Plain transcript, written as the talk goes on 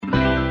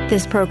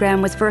This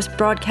program was first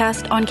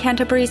broadcast on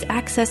Canterbury's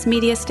access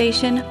media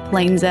station,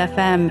 Plains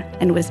FM,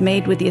 and was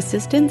made with the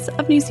assistance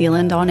of New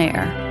Zealand On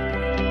Air.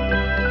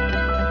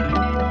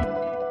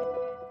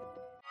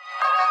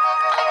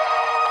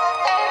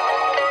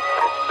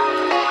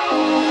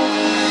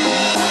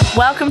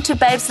 Welcome to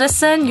Babes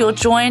Listen. You're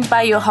joined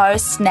by your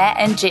hosts, Nat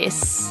and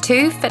Jess.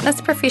 Two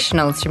fitness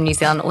professionals from New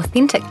Zealand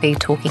authentically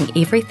talking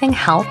everything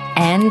health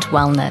and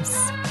wellness.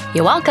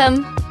 You're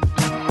welcome.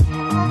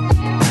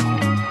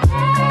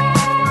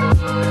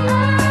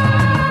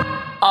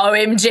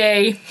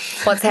 OMG.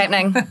 What's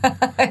happening?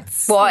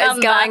 What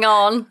is going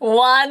on?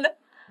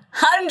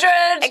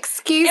 100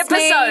 Excuse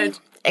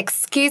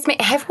me.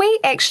 Have we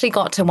actually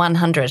got to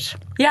 100?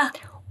 Yeah.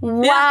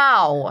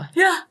 Wow.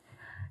 Yeah.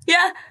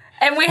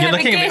 And we have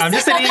a guest. I'm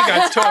just letting you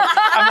guys talk.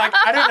 I'm like,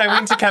 I don't know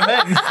when to come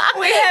in.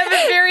 We have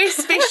a very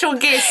special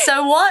guest.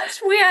 So what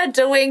we are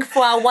doing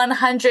for our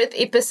 100th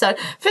episode.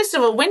 First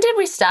of all, when did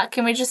we start?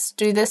 Can we just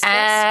do this first?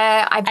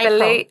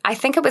 I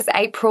think it was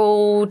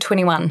April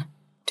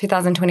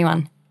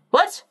 2021.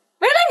 What?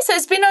 Really? So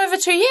it's been over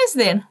 2 years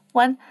then?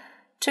 1,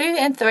 2,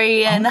 and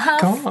 3 and a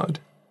half. God.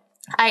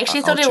 I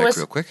actually thought it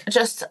was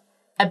just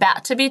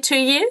about to be 2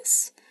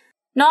 years.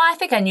 No, I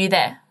think I knew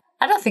that.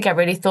 I don't think I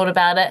really thought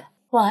about it.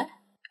 What?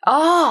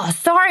 Oh,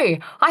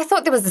 sorry. I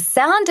thought there was a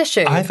sound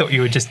issue. I thought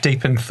you were just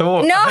deep in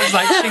thought. No. I was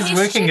like, she's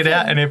working it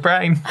out in her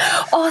brain.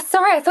 Oh,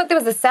 sorry. I thought there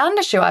was a sound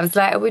issue. I was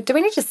like, do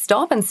we need to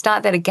stop and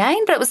start that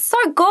again? But it was so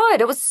good.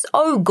 It was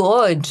so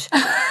good.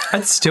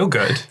 It's still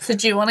good. So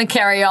do you want to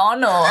carry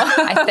on or?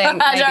 I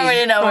think I don't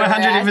really know.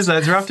 100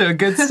 episodes. We're off to a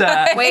good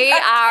start. We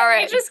are.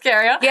 Can we just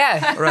carry on?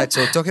 Yeah. All right,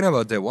 so talking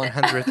about the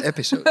 100th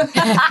episode.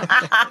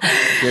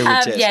 Here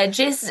with Jess. Yeah,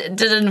 Jess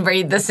didn't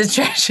read the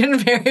situation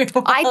very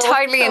well. I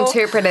totally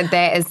interpreted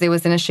that as there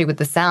was an issue with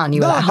the sound. You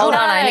were like, hold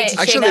on, I need to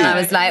check. Actually, And I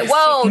was like,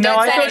 whoa, No, don't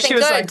I say thought anything she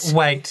was good. like,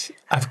 wait,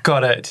 I've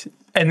got it.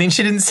 And then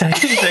she didn't say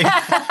anything.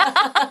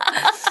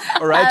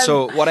 All right,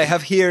 so what I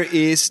have here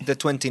is the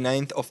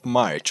 29th of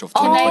March of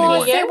Oh,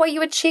 2021. is that what you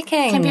were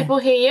checking? Can people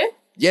hear you?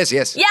 Yes.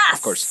 Yes.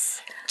 Of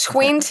course.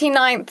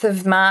 29th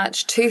of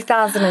March,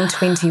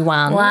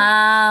 2021.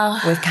 Wow.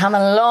 We've come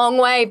a long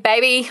way,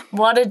 baby.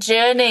 What a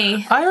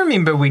journey. I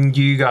remember when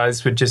you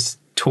guys were just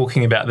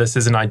talking about this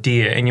as an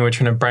idea and you were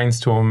trying to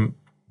brainstorm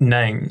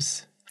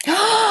names.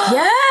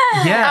 Yeah.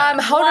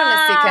 Yeah. Hold on a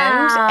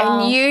second.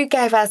 And you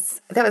gave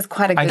us, that was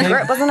quite a good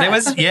grip, wasn't it? That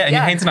was, and your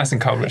hands are nice and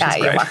cold, which is Yeah,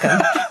 great.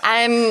 you're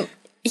welcome.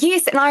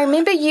 Yes, and I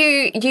remember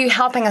you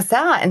helping us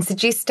out and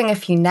suggesting a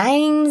few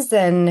names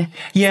and...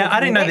 Yeah, I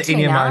don't know that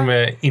any of mine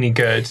were any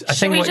good. I Should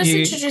think we what just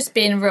you... introduce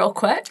Ben real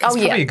quick? Oh,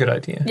 yeah. Probably a good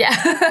idea. Yeah.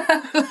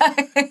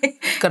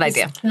 Good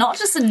idea. Not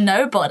just a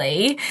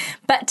nobody,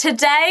 but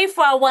today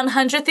for our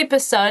 100th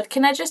episode,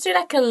 can I just do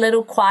like a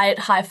little quiet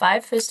high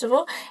five first of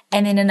all,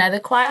 and then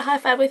another quiet high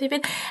five with you,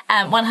 Ben?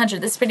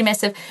 100, this is pretty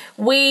massive.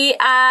 We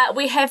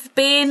have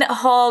Ben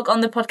Hogg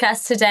on the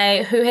podcast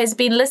today, who has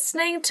been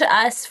listening to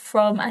us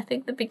from, I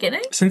think, the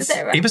beginning. Since Is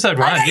that right? episode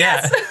 1, Okay,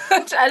 yeah.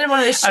 yes. I didn't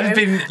want to assume. I've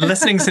been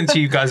listening since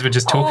you guys were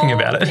just talking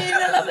about it. Ben,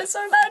 I love it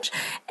so much.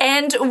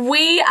 And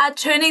we are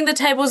turning the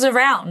tables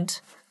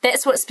around.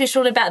 That's what's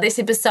special about this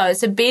episode.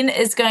 So Ben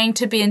is going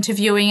to be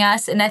interviewing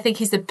us, and I think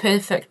he's the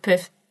perfect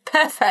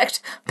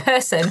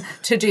person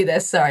to do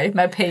this. Sorry,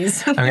 my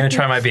P's. I'm going to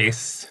try my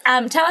best.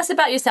 Tell us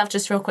about yourself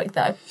just real quick,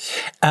 though.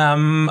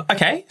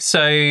 Okay, so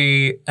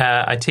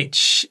I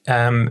teach,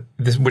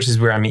 which is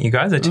where I met you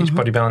guys. I teach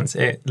body balance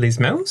at Les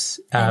Mills.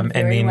 And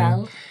then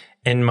well.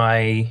 in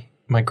my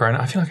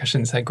grown-up, I feel like I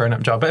shouldn't say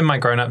grown-up job, but in my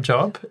grown-up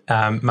job,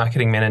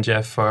 marketing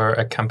manager for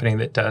a company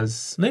that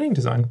does learning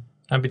design.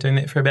 I've been doing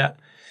that for about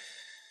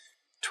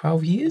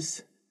 12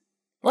 years.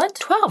 What?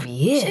 12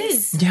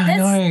 years? Jeez. Yeah, I That's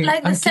know.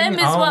 like the I'm same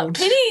getting as what old.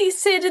 Penny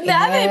said in the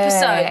other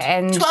episode.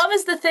 and 12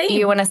 is the theme.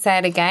 You want to say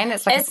it again?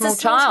 It's like It's a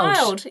small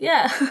child.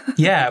 Yeah.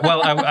 Yeah,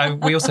 well,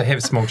 we also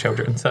have small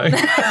children, so it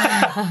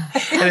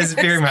is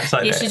very much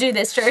like Yes, that. you do.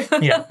 That's true.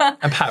 Yeah,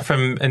 apart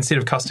from, instead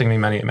of costing me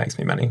money, it makes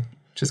me money,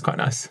 which is quite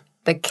nice.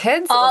 The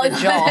kids or the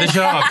job? The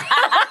job.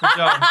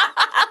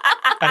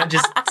 I don't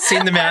just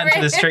send them out into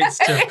the streets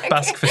to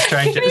busk for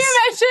strangers. Can you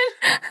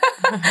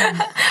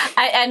imagine?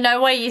 I know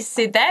why you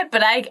said that,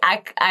 but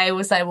I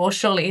was like, well,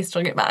 surely he's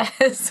talking about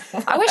his.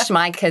 I wish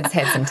my kids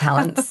had some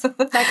talents.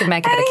 They could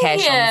make a bit of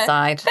cash on the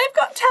side. They've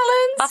got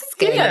talents.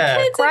 Busking. Yeah.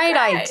 Kids are Great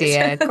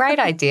idea. Great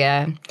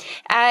idea.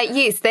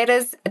 Yes,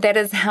 that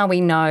is how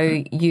we know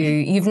you.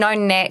 You've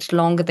known Nat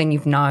longer than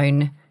you've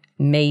known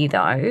me,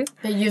 though.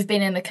 But you've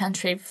been in the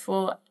country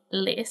for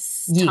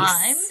less Yes.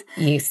 time.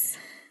 Yes.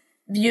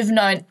 You've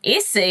known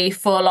Essie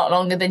for a lot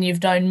longer than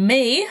you've known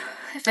me.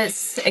 If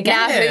it's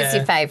again, Now, who's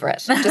your favourite?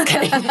 Just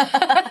kidding.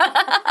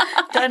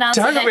 don't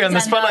answer Don't that put me on the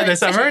 'cause I spot like know.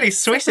 this. I'm already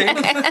sweating.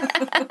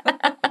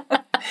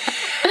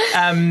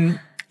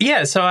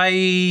 Yeah, so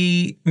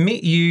I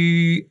met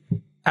you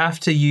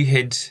after you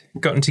had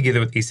gotten together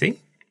with Essie.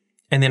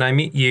 And then I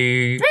met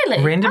you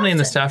randomly in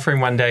the staff room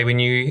one day when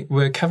you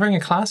were covering a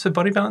class for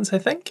body balance, I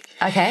think.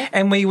 Okay.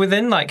 And we,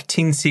 within like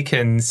 10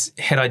 seconds,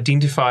 had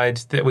identified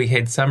that we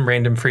had some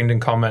random friend in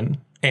common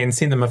and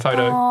sent them a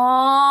photo. Aww.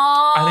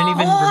 I don't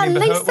even remember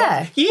Lisa. who it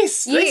was.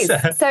 Yes,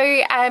 Lisa. So,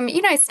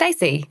 you know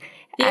Stacey.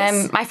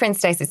 Yes. My friend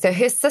Stacey. So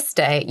her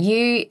sister,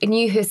 you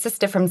knew her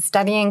sister from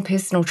studying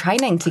personal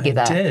training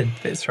together. I did,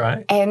 that's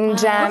right. And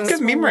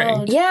Good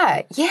memory.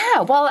 yeah.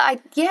 Well,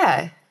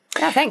 yeah,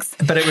 thanks.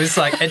 But it was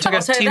like, it took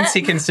us 10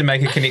 seconds to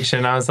make a connection.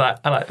 And I was like,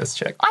 I like this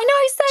chick. I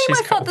know, same.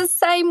 She's I felt cool. the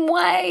same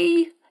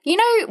way. You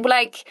know,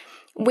 like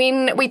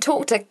when we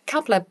talked a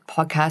couple of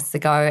podcasts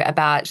ago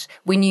about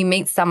when you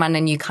meet someone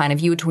and you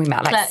were talking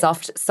about like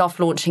soft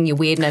launching your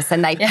weirdness,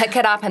 and they pick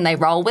it up and they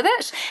roll with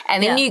it,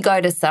 and then you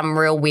go to some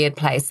real weird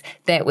place.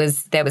 That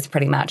was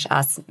pretty much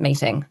us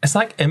meeting. It's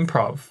like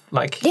improv.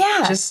 Like,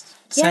 just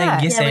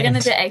saying yes Yeah, we're going to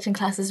and. do acting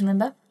classes,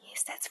 remember?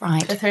 Yes, that's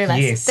right. The three of us.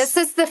 Yes. This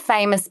is the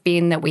famous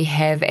Ben that we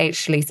have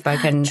actually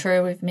spoken.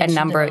 True, we've mentioned a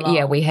number. it a lot.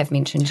 Yeah, we have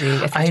mentioned you a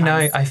few I times.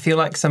 know. I feel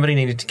like somebody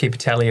needed to keep a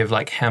tally of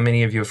like how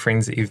many of your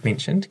friends that you've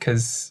mentioned,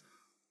 because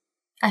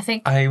I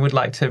think I would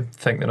like to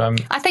think that I'm.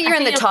 I think you're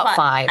in the you're top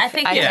quite- 5. I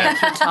think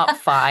you're top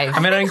 5. I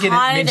mean, I don't get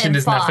higher mentioned than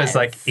as enough as 5.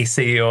 like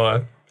Essie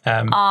or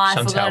I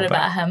Chantal. forgot but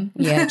about him.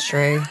 Yeah,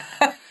 true.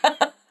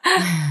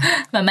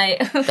 My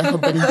mate.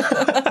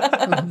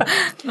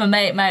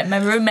 my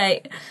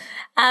roommate.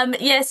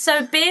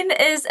 So Ben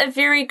is a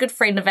very good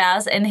friend of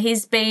ours, and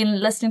he's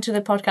been listening to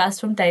the podcast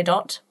from day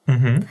dot.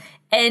 Mm-hmm.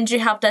 And you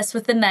helped us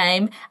with the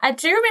name. I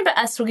do remember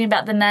us talking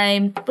about the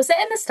name. Was that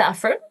in the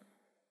staff room?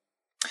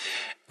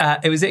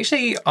 It was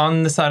actually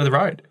on the side of the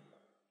road.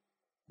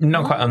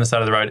 Not quite on the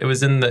side of the road. It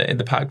was in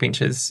the park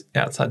benches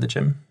outside the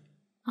gym.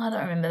 I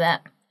don't remember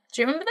that.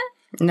 Do you remember that?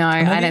 No,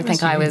 I don't it was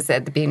think I you. was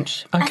at the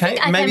bench. Okay,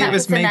 I maybe came it up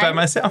was with the me by name.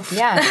 myself.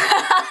 Yeah.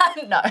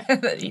 No. I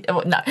think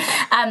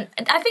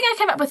I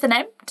came up with the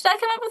name. Did I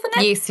come up with the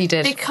name? Yes, you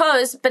did.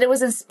 But it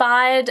was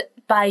inspired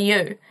by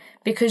you,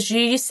 because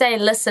you say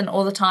listen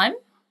all the time.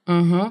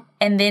 Mm-hmm.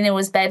 And then it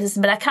was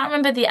baptism, but I can't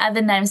remember the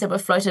other names that were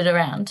floated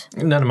around.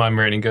 None of mine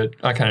were any good.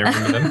 I can't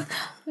remember them.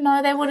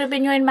 No, they would have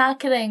been your in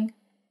marketing.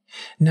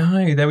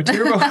 No, they were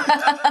terrible.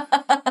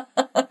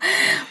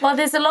 Well,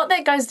 there's a lot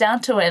that goes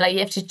down to it. Like, you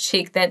have to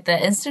check that the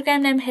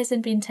Instagram name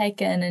hasn't been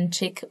taken and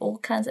check all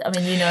kinds of... I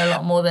mean, you know a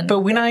lot more than...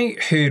 But when I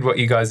heard what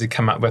you guys had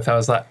come up with, I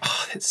was like,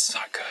 oh, that's so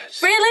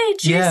good. Really?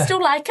 Do you Yeah.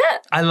 still like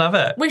it? I love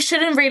it. We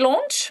shouldn't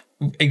relaunch?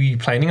 Are you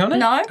planning on it?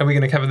 No. Are we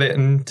going to cover that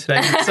in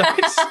today's episode?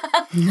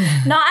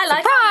 No, I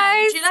like our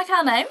name. Surprise! Do you like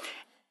our name?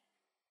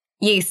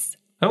 Yes.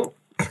 Oh,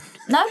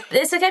 No?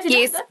 It's okay if you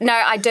Yes. don't. No,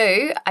 I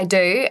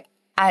do.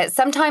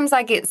 Sometimes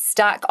I get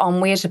stuck on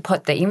where to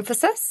put the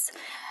emphasis.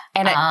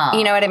 And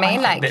you know what I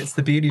mean? that's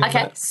the beauty of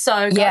Okay, it.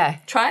 so go. Yeah.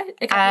 Try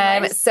a couple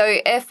of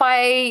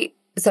ways.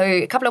 So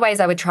a couple of ways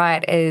I would try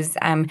it is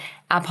our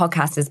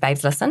podcast is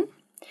Babes Listen,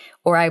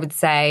 or I would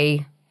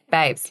say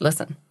Babes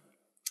Listen.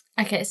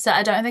 Okay, so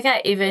I don't think I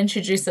ever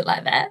introduced it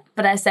like that,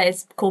 but I say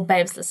it's called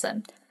Babes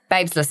Listen.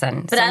 Babes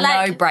Listen. But so I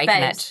like no breaking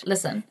Babes it.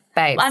 Listen.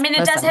 Babes I mean, it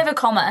does Listen. have a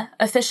comma.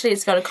 Officially,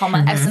 it's got a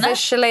comma, hasn't it?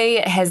 Officially,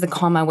 it has a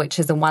comma, which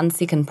is a 1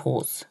 second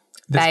pause.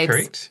 That's Babes,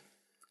 correct.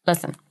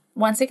 Listen.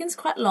 1 second's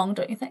quite long,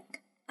 don't you think?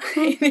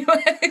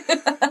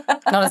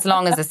 Not as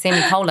long as a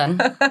semicolon.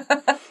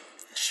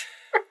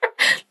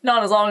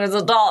 Not as long as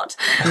a dot.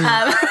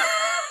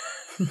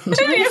 Do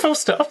you need a full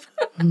stop?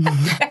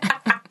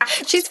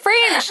 She's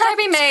French. Don't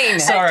be mean.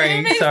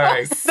 Sorry. They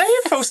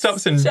have full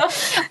stops in...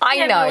 I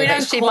Yeah, know, but we but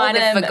don't she call might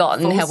have them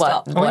forgotten full what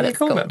stop. What do you it's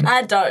call called. them?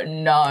 I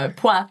don't know.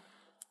 Point,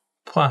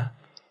 Point.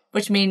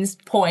 which means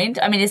point.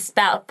 I mean, it's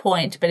spelled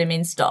point, but it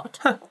means dot.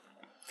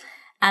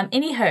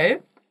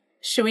 Anywho,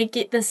 should we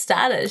get this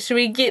started? Should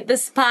we get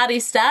this party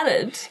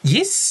started?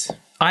 Yes.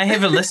 I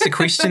have a list of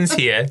questions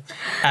here.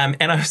 And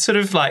I'm sort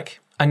of like,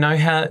 I know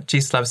how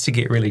Jess loves to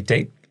get really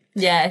deep.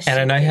 Yeah, And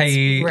I know how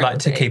you really like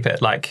to keep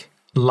it like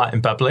light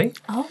and bubbly.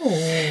 Oh,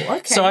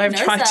 okay. So I've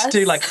knows tried to us.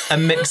 do like a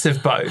mix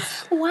of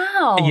both.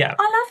 Wow. Yeah.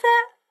 I love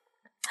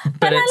that.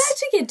 But I it's, like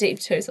to get deep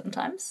too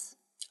sometimes.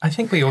 I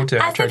think we all do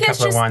after a it's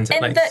couple of just wines at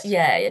in least.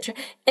 yeah, true.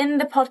 In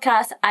the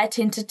podcast, I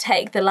tend to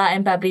take the light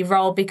and bubbly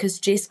role because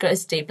Jess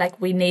goes deep.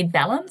 Like, we need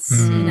balance,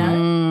 you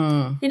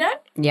know? You know?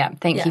 Yeah,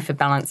 thank you for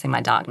balancing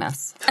my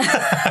darkness.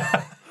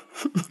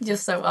 You're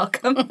so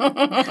welcome.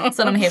 That's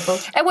what I'm here for.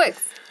 It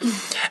works.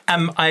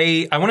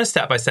 I want to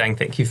start by saying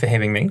thank you for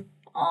having me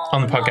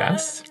on the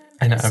podcast.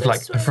 I know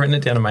I've written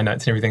it down in my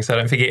notes and everything so I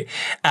don't forget.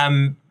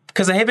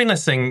 Because I have been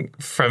listening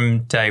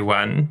from day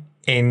one,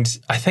 and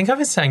I think I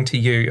was saying to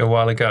you a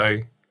while ago,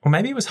 or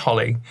maybe it was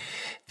Holly,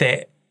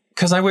 that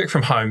because I work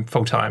from home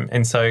full time,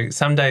 and so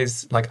some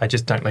days like I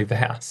just don't leave the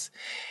house.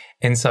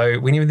 And so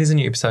whenever there's a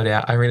new episode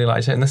out, I really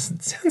like to, and this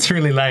sounds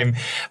really lame,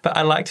 but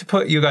I like to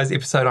put your guys'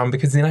 episode on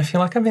because then I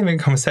feel like I'm having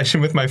a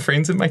conversation with my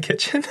friends in my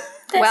kitchen.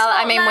 Well,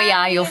 I mean, we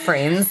are your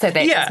friends, so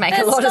that Yeah. does make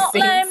That's a lot of not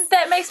sense. lame.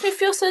 That makes me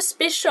feel so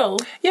special.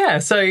 Yeah,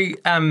 so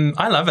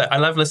I love it. I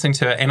love listening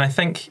to it. And I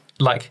think,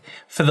 like,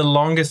 for the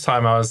longest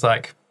time, I was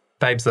like,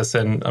 Babes,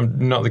 listen, I'm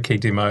not the key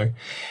demo.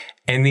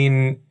 And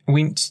then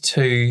went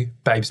to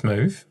Babes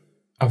Move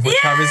Of which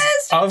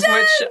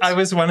I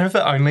was one of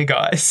the only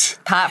guys.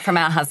 Apart from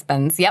our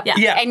husbands. Yep.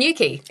 Yeah. And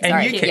Yuki.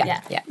 And Yuki.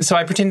 Yeah. So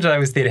I pretended I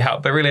was there to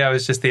help, but really I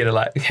was just there to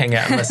like hang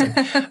out and listen.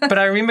 But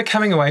I remember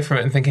coming away from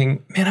it and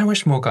thinking, man, I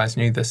wish more guys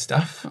knew this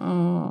stuff.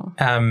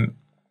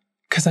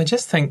 Because I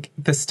just think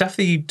the stuff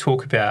that you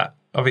talk about,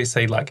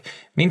 obviously like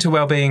mental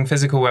well-being,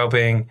 physical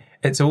well-being,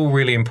 it's all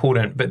really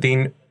important. But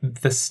then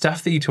the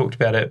stuff that you talked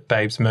about at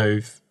Babes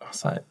Move, I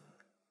was like,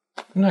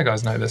 no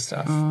guys know this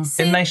stuff.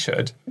 And they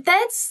should.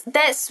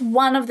 That's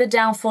one of the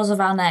downfalls of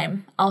our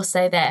name, I'll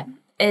say that,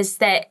 is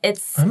that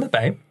it's... I'm a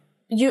babe.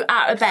 You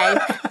are a babe.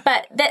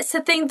 But that's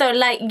the thing though,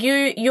 like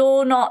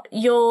you're not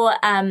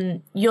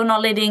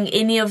letting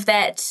any of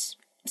that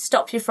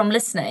stop you from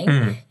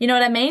listening. You know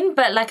what I mean?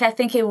 But like I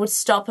think it would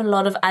stop a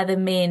lot of other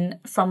men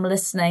from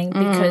listening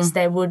because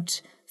they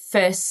would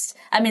first...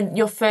 I mean,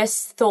 your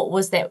first thought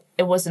was that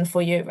it wasn't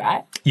for you,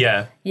 right?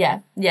 Yeah.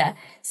 Yeah.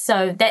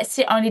 So that's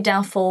the only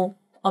downfall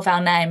of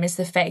our name, is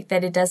the fact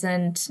that it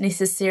doesn't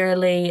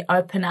necessarily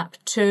open up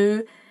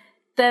to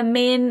the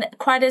men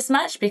quite as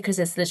much because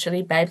it's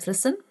literally Babes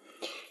Listen.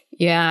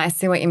 Yeah, I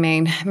see what you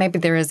mean. Maybe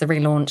there is a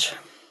relaunch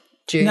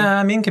due.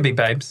 Nah, men can be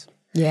babes.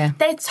 Yeah.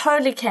 They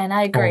totally can,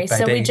 I agree.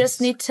 So we babies.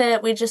 just need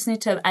to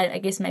I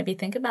guess maybe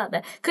think about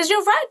that. Because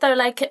you're right though,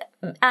 like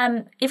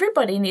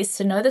everybody needs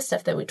to know the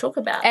stuff that we talk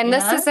about. And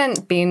this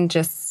isn't Ben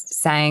just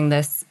saying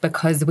this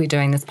because we're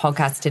doing this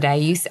podcast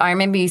today. I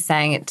remember you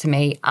saying it to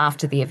me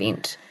after the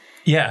event.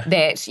 Yeah.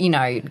 That,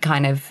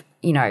 kind of,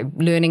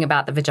 learning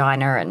about the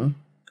vagina and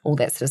all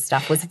that sort of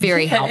stuff was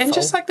very helpful. And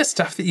just like the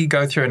stuff that you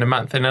go through in a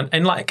month.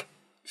 And like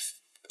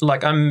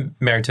I'm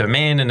married to a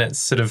man and it's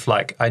sort of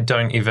like I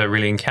don't ever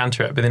really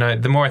encounter it. But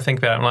then the more I think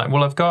about it, I'm like,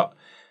 well, I've got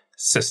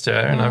sister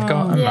and I've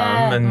got a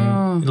mum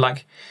and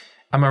like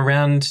I'm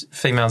around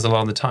females a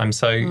lot of the time.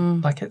 So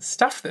like it's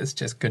stuff that's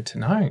just good to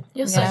know.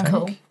 You're so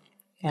cool.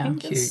 Yeah.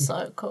 Thank you. You're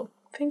so cool.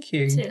 Thank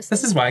you. Seriously.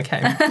 This is why I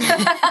came.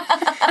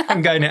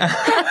 I'm going now.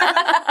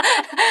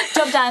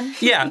 Job done.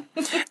 Yeah.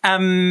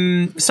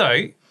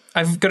 So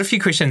I've got a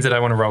few questions that I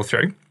want to roll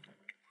through.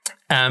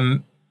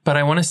 But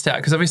I want to start,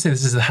 because obviously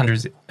this is the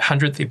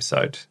 100th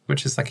episode,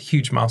 which is like a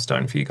huge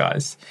milestone for you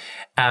guys.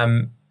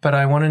 But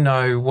I want to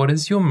know, what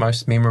is your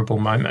most memorable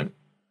moment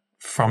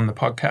from the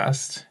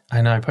podcast?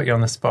 I know I put you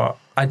on the spot.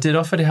 I did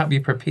offer to help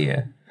you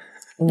prepare.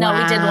 No,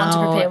 we did want to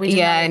prepare. We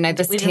didn't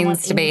this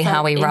tends to be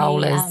how we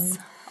roll is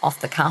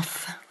off the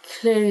cuff.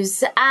 Clues.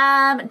 Do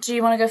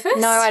you want to go first?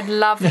 No, I'd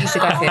love you to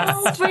go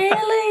first. Oh,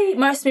 really?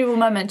 Most memorable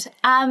moment.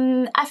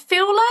 I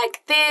feel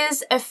like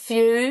there's a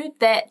few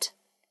that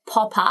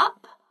pop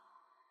up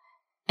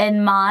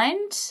in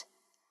mind,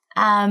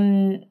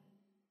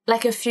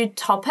 like a few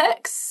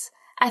topics.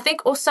 I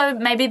think also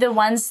maybe the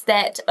ones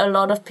that a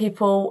lot of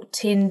people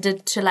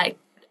tended to like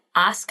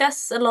ask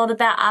us a lot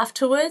about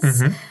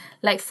afterwards.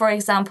 Like, for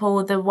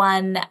example, the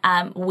one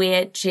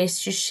where,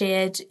 Jess, you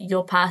shared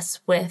your past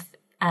with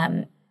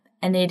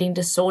an eating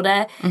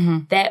disorder.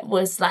 That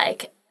was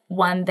like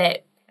one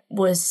that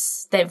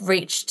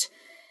reached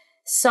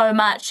so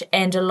much,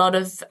 and a lot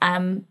of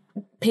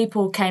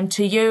people came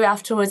to you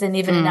afterwards, and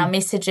even in our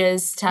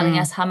messages telling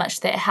us how much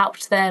that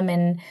helped them,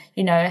 and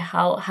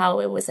how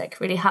it was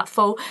like really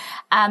helpful.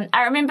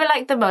 I remember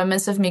like the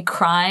moments of me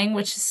crying,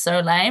 which is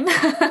so lame.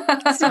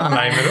 It's not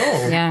lame at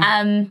all.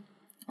 Yeah.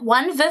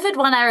 One vivid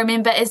one I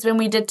remember is when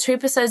we did 2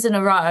 episodes in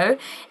a row,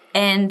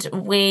 and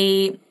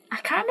I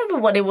can't remember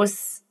what it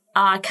was.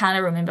 I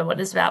can't remember what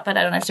it's about, but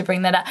I don't have to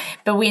bring that up.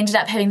 But we ended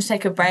up having to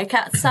take a break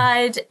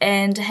outside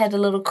and had a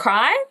little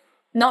cry.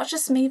 Not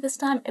just me this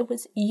time, it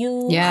was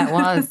you. Yeah, it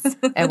was.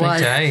 It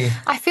was. Day.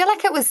 I feel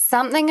like it was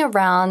something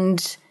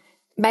around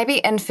maybe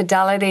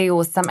infidelity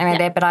or something like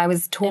that, but I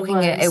was talking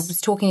it was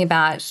talking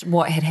about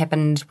what had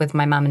happened with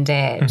my mum and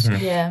dad.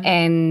 Yeah.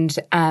 And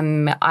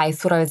I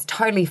thought I was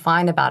totally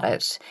fine about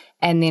it.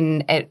 And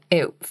then it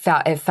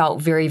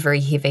felt very, very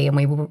heavy, and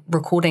we were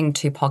recording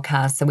 2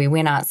 podcasts, so we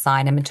went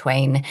outside in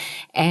between,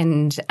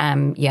 and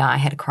I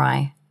had a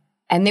cry.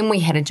 And then we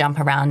had to jump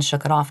around,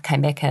 shook it off,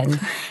 came back in,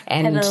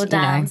 and Had a little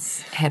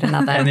dance. had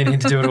another. And then had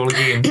to do it all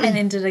again. And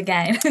then did it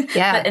again.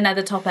 Yeah. But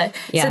another topic.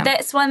 Yeah. So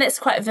that's one that's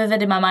quite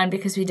vivid in my mind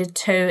because we did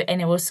 2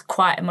 and it was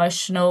quite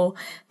emotional.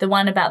 The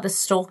one about the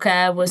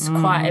stalker was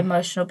quite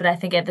emotional, but I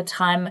think at the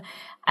time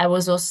I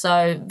was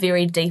also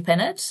very deep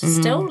in it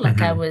still. Like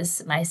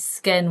my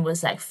skin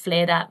was like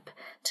flared up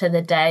to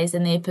the days.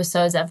 In the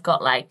episodes I've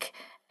got like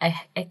a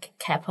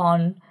cap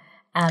on.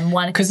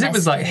 Because it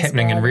was like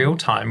happening in real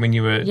time when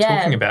you were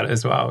talking about it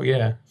as well,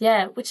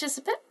 Yeah, which is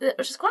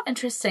quite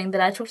interesting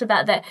that I talked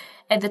about that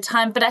at the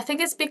time. But I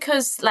think it's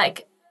because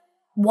like,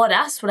 what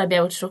else would I be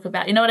able to talk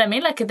about? You know what I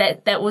mean? Like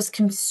that was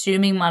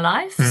consuming my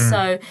life.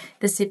 So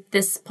this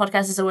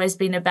podcast has always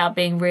been about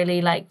being really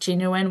like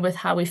genuine with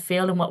how we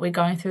feel and what we're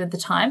going through at the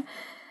time.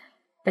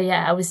 But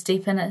yeah, I was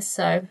deep in it,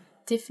 so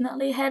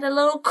definitely had a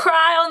little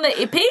cry on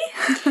the epi.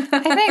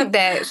 I think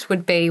that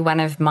would be one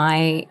of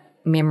my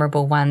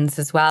memorable ones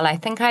as well. I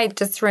think I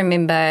just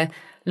remember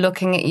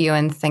looking at you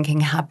and thinking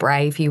how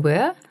brave you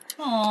were.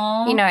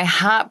 Aww.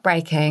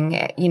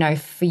 Heartbreaking,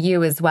 for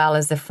you as well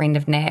as a friend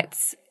of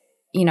Nat's.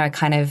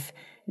 kind of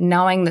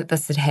knowing that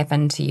this had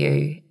happened to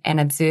you and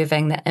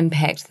observing the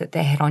impact that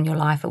had on your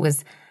life, it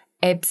was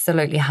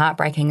absolutely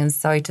heartbreaking. And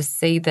so to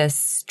see the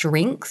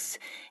strength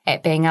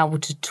at being able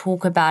to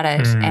talk about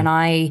it, and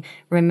I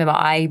remember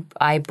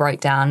I broke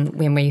down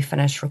when we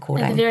finished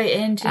recording. At the very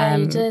end,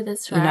 you did,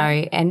 that's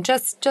right. And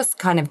just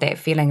kind of that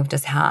feeling of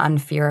just how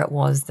unfair it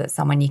was that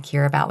someone you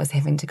care about was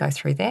having to go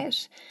through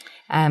that.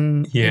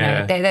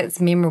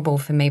 That's memorable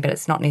for me, but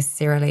it's not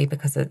necessarily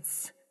because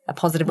it's a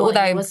positive. Well,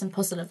 although it wasn't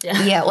positive,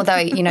 yeah. Yeah,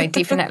 although,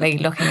 definitely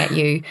looking at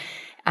you,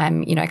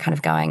 kind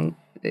of going,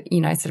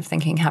 sort of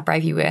thinking how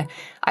brave you were.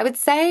 I would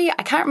say,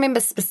 I can't remember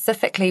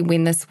specifically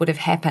when this would have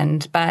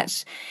happened,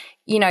 but,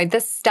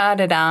 this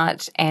started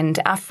out and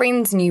our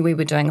friends knew we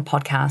were doing a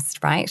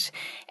podcast, right?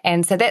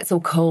 And so that's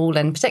all cool.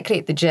 And particularly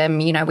at the gym,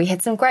 we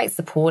had some great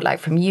support, like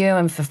from you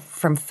and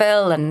from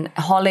Phil and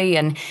Holly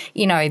and,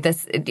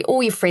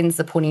 all your friends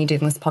supporting you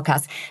doing this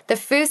podcast. The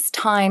first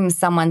time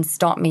someone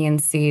stopped me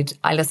and said,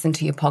 I listened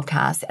to your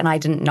podcast and I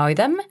didn't know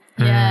them,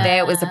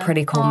 that was a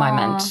pretty cool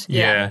moment.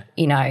 Yeah.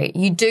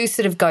 You do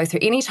sort of go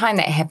through, any time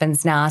that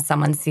happens now,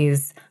 someone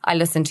says, I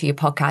listened to your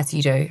podcast,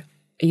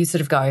 you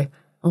sort of go,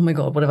 oh my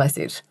God, what have I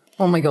said?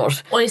 Oh my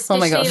God. Or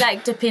especially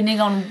like depending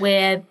on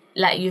where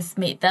like you've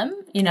met them,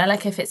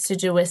 like if it's to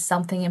do with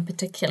something in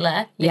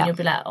particular, then you'll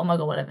be like, oh my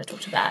God, what have I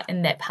talked about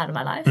in that part of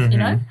my life,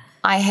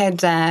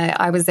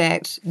 I was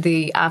at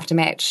the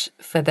aftermatch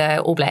for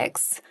the All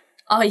Blacks.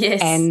 Oh,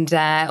 yes. And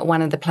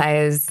one of the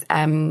players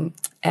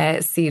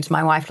said,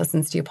 my wife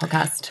listens to your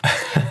podcast.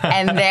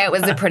 And that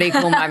was a pretty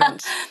cool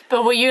moment.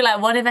 But were you like,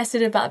 what have I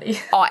said about you?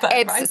 Oh,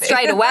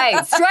 straight away.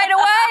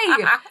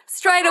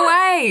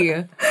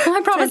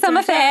 I promise I'm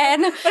a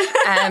fan.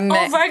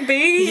 Of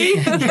rugby.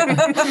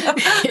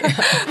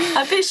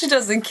 I bet she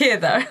doesn't care,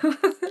 though.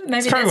 Maybe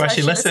that's probably why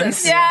she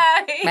listens.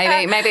 Yeah.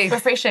 Maybe.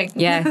 Refreshing.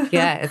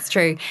 Yeah, it's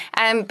true.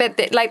 But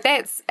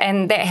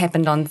that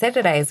happened on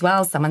Saturday as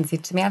well. Someone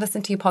said to me, I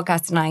listened to your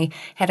podcast and I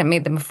hadn't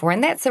met them before.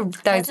 And that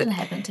didn't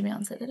happen to me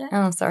on Saturday.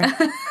 Oh, sorry.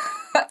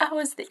 I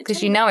was there.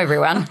 Because you know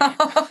everyone.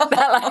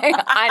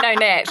 I know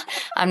Nat.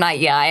 I'm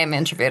like, yeah, I am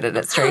introverted.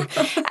 It's true.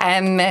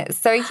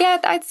 So yeah,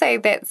 I'd say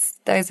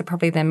those are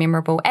probably the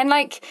memorable. And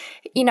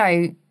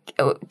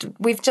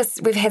we've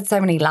had so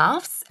many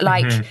laughs,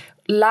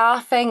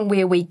 laughing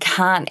where we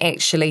can't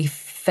actually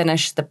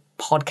finish the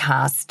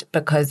podcast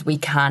because we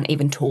can't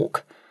even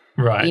talk.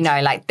 Right.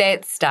 Like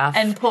that stuff.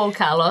 And poor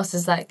Carlos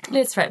is like,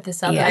 let's wrap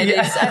this up.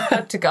 I've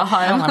got to go home.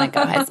 I want to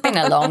go home. It's been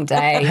a long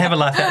day. Have a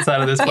life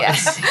outside of this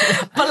place.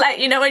 Yeah. But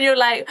when you're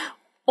like,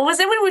 or was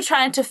it when we were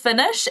trying to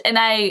finish and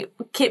I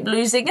kept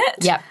losing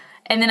it? Yeah.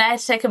 And then I had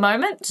to take a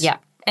moment. Yeah.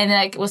 And then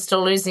I was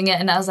still losing it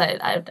and I was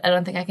like, I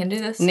don't think I can do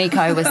this.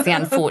 Nico was the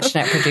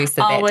unfortunate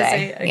producer that was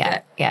day. He?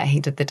 Okay. Yeah, he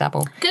did the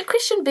double. Good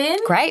question, Ben.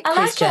 Great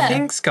question. Like it.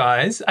 Thanks,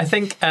 guys. I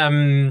think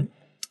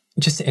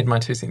just to add my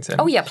 2 cents in.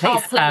 Oh, yeah,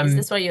 please. Oh, please.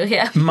 That's why you're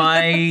here.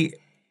 My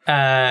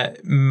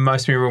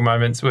most memorable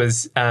moments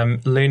was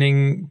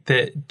learning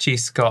that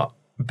Jess got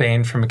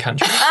banned from a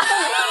country.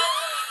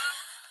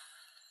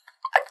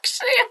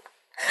 Actually,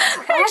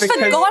 I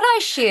forgot I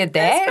shared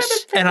that.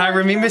 And I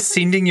remember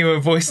sending you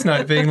a voice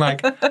note being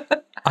like,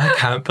 I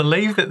can't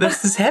believe that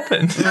this has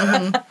happened.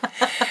 Mm-hmm.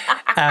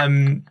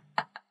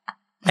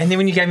 And then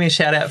when you gave me a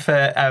shout out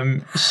for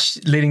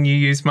letting you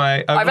use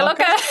my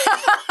overlocker.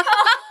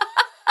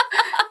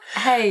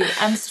 Hey,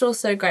 I'm still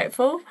so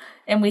grateful,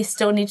 and we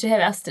still need to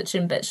have our Stitch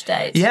and Bitch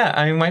date. Yeah,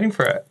 I'm waiting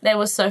for it. That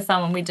was so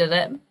fun when we did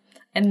it,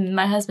 and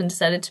my husband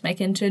decided to make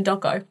it into a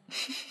doco.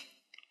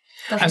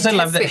 I also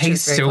love that he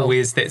still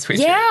wears that sweatshirt.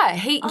 Yeah,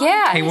 he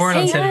wore it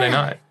on Saturday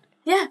night.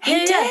 Yeah,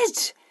 he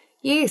did.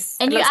 Yes,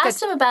 and you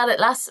asked him about it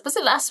last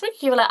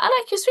week? You were like, I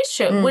like your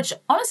sweatshirt, which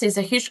honestly is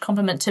a huge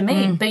compliment to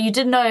me. But you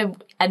didn't know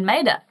I'd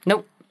made it.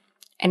 Nope.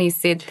 And he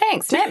said,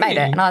 thanks, Matt made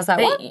it. And I was like,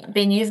 what?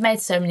 Ben, you've made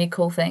so many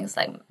cool things,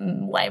 like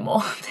way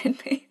more than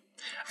me.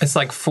 It's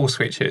like 4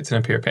 sweatshirts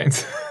and a pair of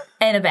pants.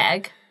 And a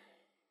bag.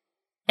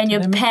 And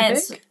your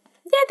pants. Yeah,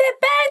 that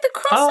bag, the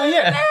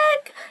crossover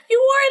bag. You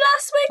wore it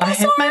last week. I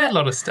have made a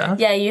lot of stuff.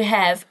 Yeah, you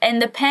have.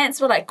 And the pants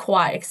were like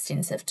quite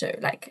extensive too.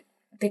 Like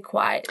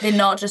they're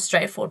not just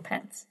straightforward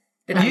pants.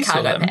 They're like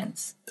cargo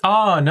pants.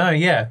 Oh, no,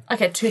 yeah.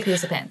 Okay, 2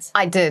 pairs of pants.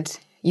 I did.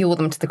 You wore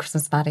them to the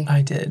Christmas party.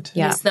 I did.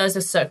 Yeah. Yes, those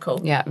are so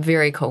cool. Yeah,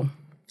 very cool.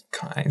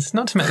 Guys,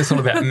 not to make this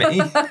all about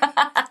me.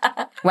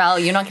 Well,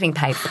 you're not getting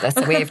paid for this,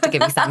 so we have to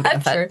give you some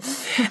benefit.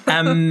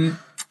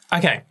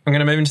 Okay, I'm going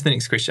to move into the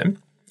next question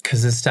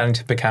because it's starting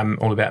to become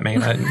all about me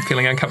and I'm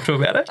feeling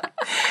uncomfortable about it.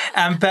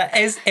 But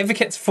as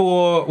advocates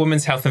for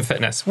women's health and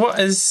fitness, what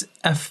is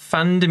a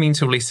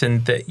fundamental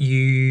lesson that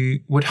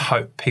you would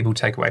hope people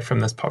take away from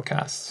this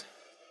podcast?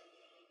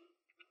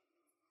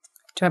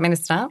 Do you want me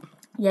to start?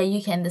 Yeah,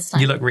 you can this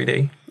time. You look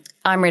ready.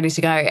 I'm ready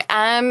to go.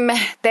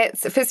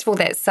 First of all,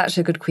 that's such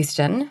a good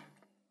question.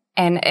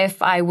 And if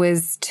I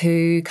was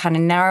to kind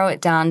of narrow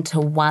it down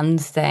to one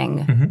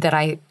thing that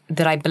I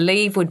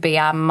believe would be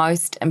our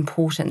most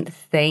important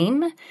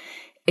theme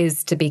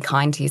is to be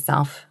kind to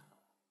yourself.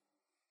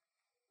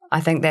 I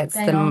think that's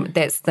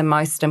the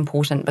most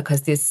important,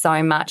 because there's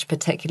so much,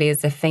 particularly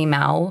as a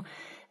female,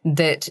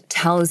 that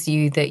tells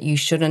you that you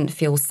shouldn't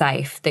feel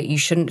safe, that you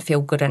shouldn't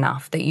feel good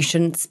enough, that you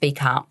shouldn't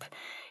speak up.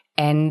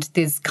 And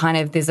there's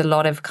a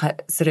lot of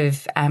sort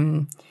of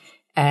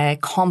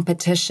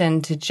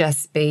competition to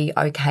just be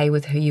okay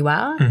with who you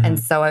are. Mm-hmm. And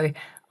so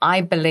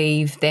I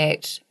believe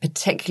that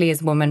particularly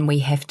as women, we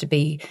have to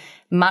be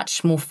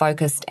much more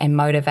focused and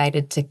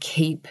motivated to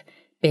keep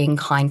being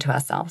kind to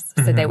ourselves.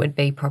 Mm-hmm. So that would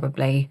be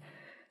probably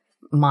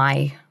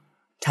my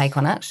take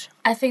on it.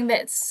 I think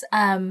that's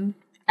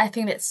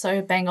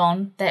so bang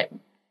on. That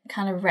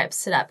kind of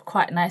wraps it up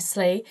quite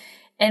nicely.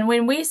 And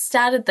when we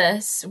started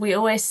this, we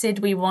always said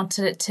we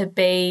wanted it to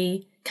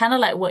be kind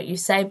of like what you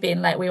say,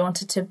 Ben, like we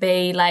wanted to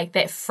be like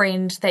that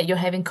friend that you're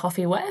having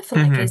coffee with,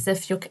 like as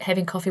if you're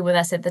having coffee with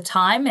us at the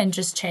time and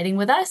just chatting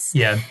with us.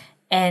 Yeah.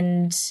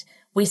 And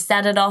we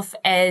started off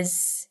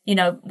as, you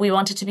know, we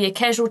wanted to be a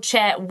casual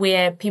chat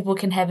where people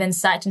can have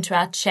insight into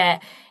our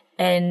chat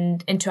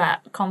and into our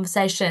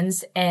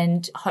conversations,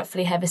 and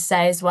hopefully have a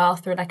say as well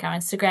through like our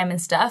Instagram and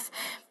stuff,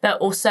 but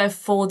also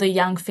for the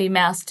young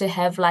females to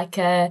have like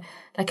an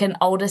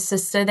older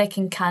sister they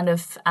can kind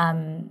of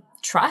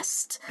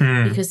trust,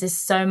 because there's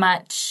so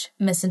much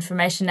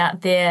misinformation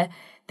out there,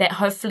 that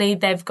hopefully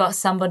they've got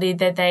somebody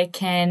that they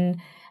can,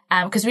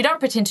 because we don't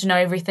pretend to know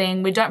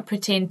everything. We don't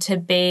pretend to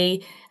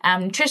be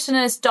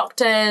nutritionists,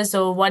 doctors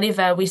or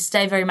whatever. We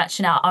stay very much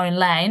in our own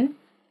lane,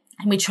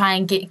 and we try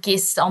and get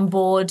guests on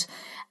board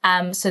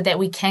so that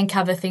we can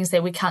cover things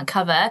that we can't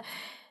cover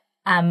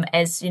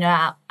as, you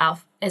know, our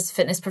as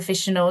fitness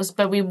professionals.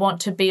 But we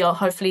want to be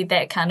hopefully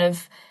that kind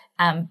of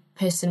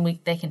person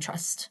they can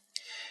trust.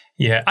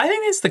 Yeah, I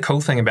think that's the cool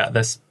thing about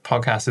this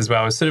podcast as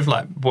well, is sort of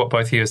like what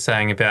both of you are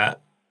saying about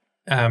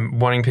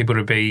wanting people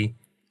to be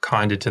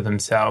kinder to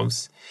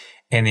themselves,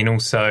 and then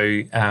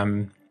also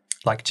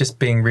like just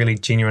being really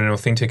genuine and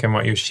authentic in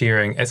what you're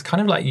sharing. It's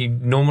kind of like you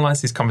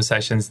normalise these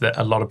conversations that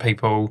a lot of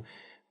people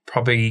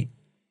probably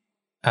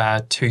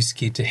are too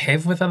scared to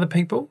have with other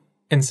people.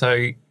 And so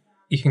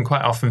you can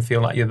quite often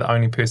feel like you're the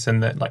only person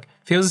that like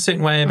feels a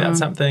certain way about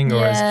something,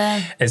 or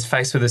is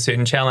faced with a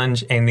certain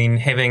challenge, and then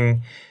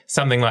having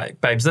something like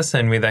Babes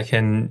Listen where they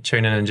can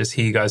tune in and just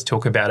hear you guys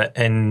talk about it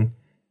in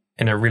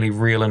a really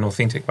real and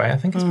authentic way, I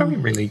think it's probably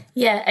really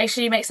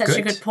actually you make such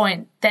a good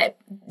point that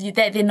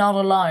they're not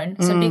alone.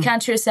 So be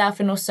kind to yourself,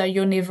 and also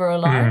you're never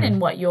alone in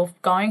what you're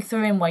going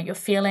through and what you're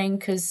feeling,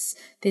 because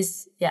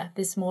there's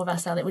more of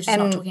us out there. We're just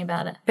not talking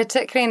about it.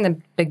 Particularly in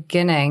the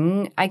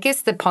beginning, I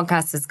guess the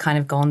podcast has kind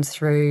of gone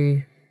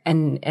through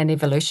an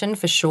evolution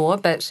for sure.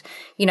 But,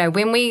 you know,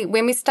 when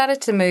we started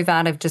to move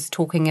out of just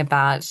talking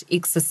about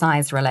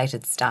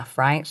exercise-related stuff,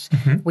 right?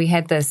 Mm-hmm. We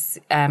had this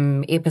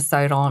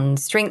episode on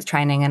strength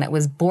training, and it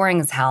was boring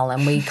as hell.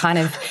 And we kind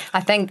of,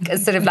 I think,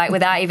 sort of like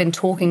without even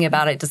talking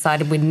about it,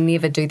 decided we'd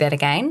never do that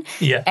again.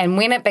 Yeah. And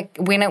when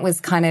it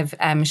was kind of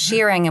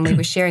sharing, and we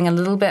were sharing a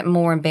little bit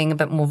more and being a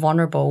bit more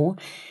vulnerable,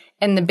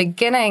 in the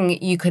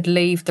beginning, you could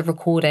leave the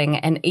recording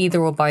and either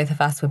or both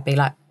of us would be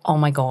like, oh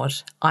my God,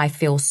 I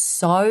feel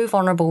so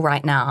vulnerable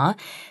right now.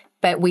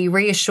 But we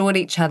reassured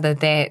each other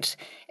that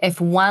if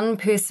one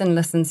person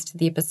listens to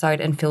the episode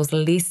and feels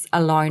less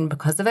alone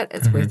because of it,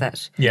 it's worth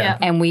it. Yeah.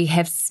 And we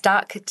have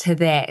stuck to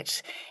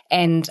that.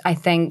 And I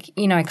think,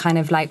 you know, kind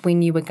of like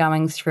when you were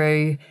going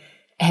through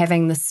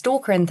having the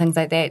stalker and things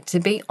like that,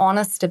 to be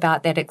honest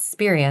about that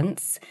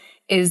experience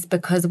is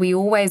because we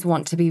always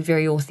want to be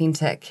very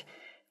authentic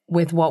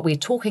with what we're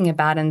talking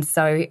about. And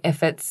so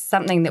if it's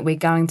something that we're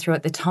going through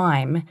at the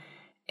time,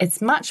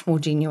 it's much more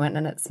genuine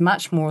and it's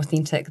much more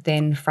authentic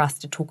than for us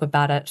to talk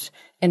about it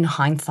in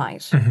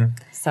hindsight. Mm-hmm.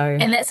 So,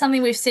 and that's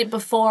something we've said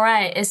before,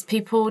 right? Is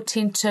people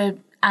tend to,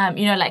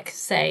 you know, like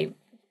say,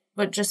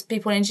 but just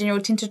people in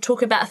general tend to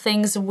talk about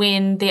things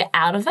when they're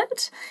out of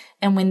it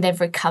and when they've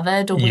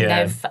recovered, or when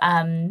they've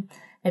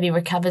maybe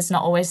recover's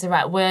not always the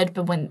right word,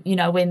 but when, you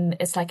know, when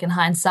it's like in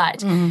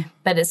hindsight. Mm-hmm.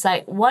 But it's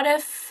like, what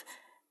if?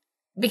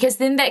 Because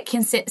then that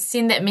can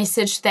send that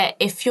message that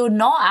if you're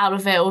not out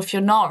of it, or if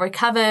you're not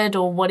recovered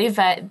or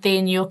whatever,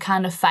 then you're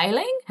kind of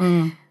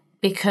failing.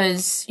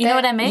 Because, you know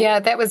what I mean? Yeah,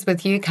 that was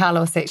with you,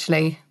 Carlos,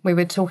 actually. We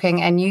were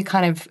talking and you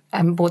kind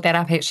of brought that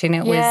up, actually,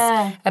 and it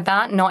was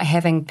about not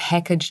having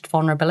packaged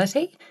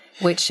vulnerability,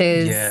 which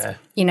is,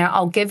 you know,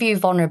 I'll give you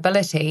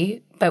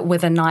vulnerability, but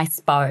with a nice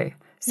bow.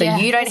 So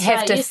you don't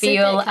have to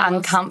feel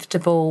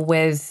uncomfortable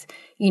with,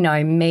 you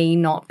know, me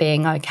not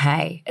being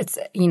okay. It's,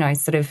 you know,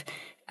 sort of...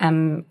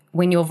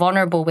 when you're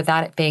vulnerable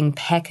without it being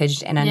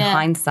packaged and in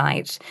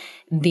hindsight,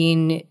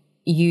 then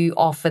you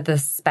offer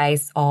this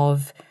space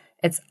of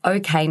it's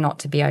okay not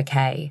to be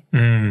okay.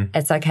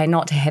 It's okay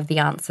not to have the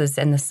answers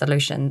and the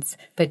solutions,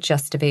 but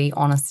just to be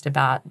honest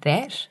about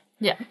that.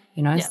 Yeah.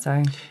 You know,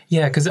 so.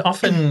 Yeah, because it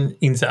often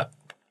ends up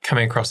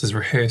coming across as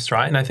rehearsed,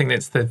 right? And I think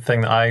that's the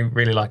thing that I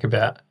really like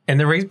about, and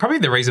probably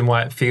the reason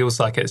why it feels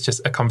like it's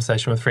just a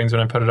conversation with friends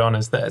when I put it on,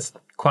 is that it's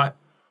quite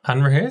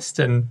unrehearsed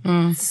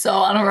and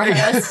So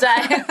unrehearsed.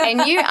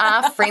 And you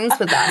are friends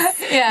with us.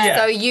 Yeah.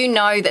 So you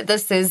know that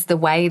this is the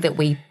way that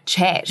we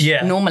chat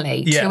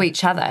normally to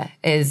each other,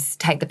 is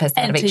take the piss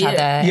out of each other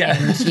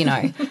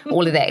and,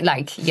 all of that.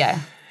 Like, yeah.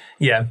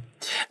 Yeah.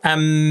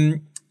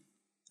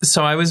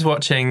 So I was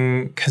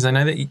watching, because I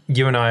know that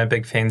you and I are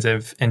big fans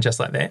of And Just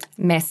Like That.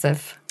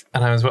 Massive.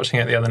 And I was watching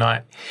it the other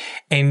night.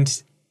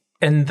 And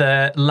in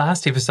the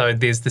last episode,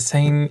 there's the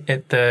scene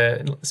at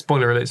the,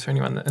 spoiler alerts for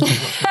anyone that isn't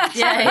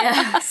watching.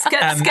 Yeah.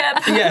 Skip.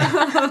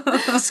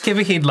 Yeah. Skip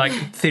ahead like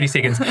 30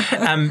 seconds.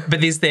 But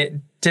there's that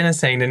dinner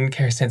scene and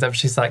Carrie stands up and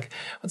she's like,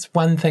 what's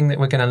one thing that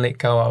we're going to let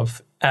go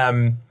of?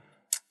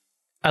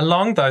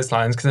 Along those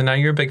lines, because I know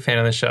you're a big fan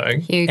of the show,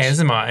 Huge.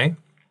 as am I,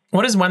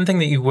 what is one thing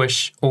that you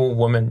wish all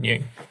women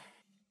knew?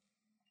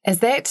 Is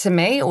that to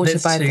me or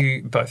That's to both?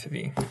 to both of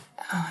you.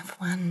 Oh, if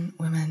one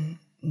woman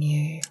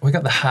knew. We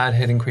got the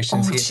hard-hitting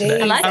questions here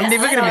today. I like I'm it.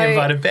 never going to be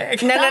invited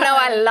back. No,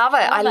 I love it.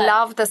 I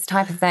love this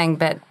type of thing,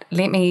 but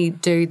let me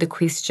do the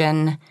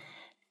question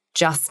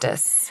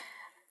justice.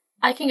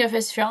 I can go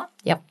first if you want.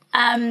 Yep.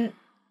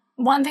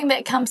 One thing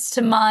that comes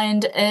to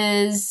mind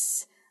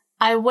is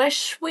I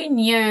wish we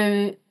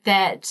knew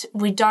that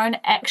we don't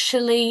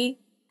actually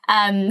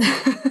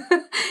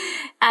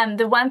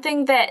the one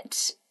thing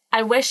that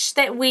I wish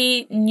that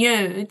we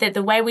knew that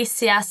the way we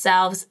see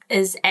ourselves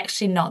is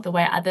actually not the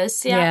way others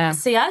see us.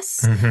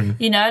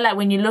 Mm-hmm. Like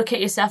when you look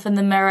at yourself in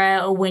the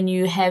mirror, or when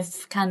you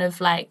have kind of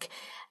like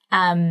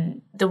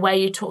the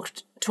way you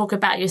talk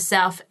about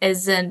yourself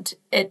isn't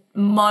it.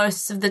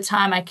 Most of the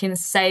time I can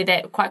say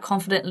that quite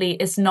confidently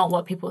it's not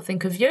what people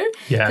think of you.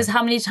 Yeah. Because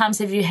how many times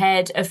have you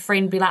had a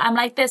friend be like, I'm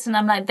like this and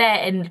I'm like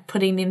that, and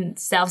putting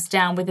themselves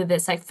down, whether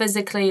that's like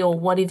physically or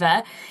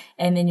whatever,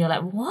 and then you're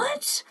like,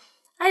 what?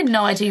 I had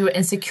no idea you were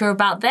insecure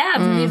about that.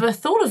 I've never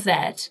thought of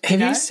that. Have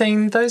you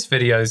seen those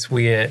videos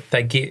where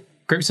they get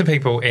groups of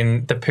people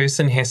and the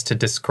person has to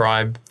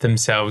describe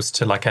themselves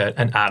to like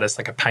an artist,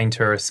 like a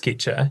painter or a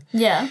sketcher?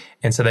 Yeah.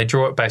 And so they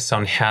draw it based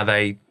on how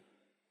they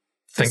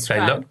think they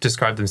look,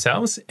 describe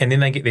themselves, and then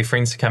they get their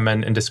friends to come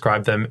in and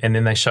describe them, and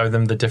then they show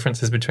them the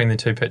differences between the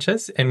two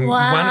pictures, and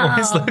one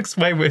always looks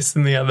way worse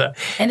than the other.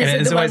 And is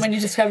it the one when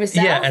you describe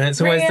yourself? Yeah, and it's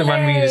always the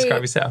one where you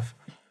describe yourself.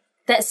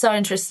 That's so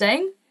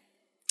interesting.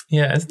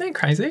 Yeah, isn't that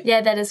crazy?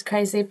 Yeah, that is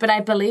crazy, but I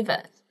believe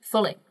it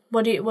fully.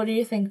 What do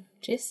you think,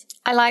 Jess?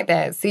 I like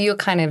that. So you're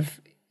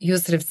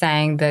sort of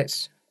saying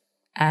that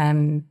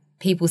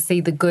people see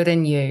the good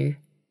in you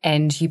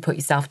and you put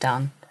yourself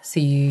down.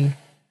 So is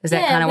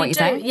that kind of what you're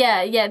saying?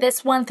 Yeah,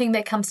 that's one thing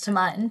that comes to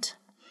mind.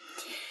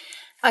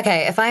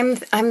 Okay, if I'm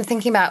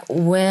thinking about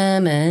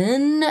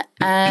women,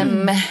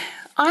 I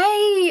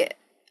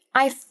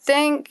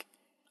think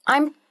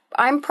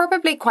I'm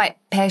probably quite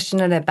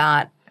passionate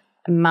about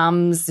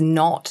mums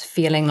not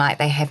feeling like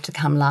they have to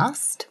come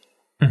last.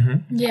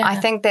 Mm-hmm. Yeah. I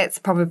think that's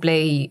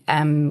probably,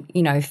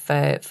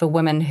 for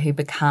women who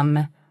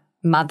become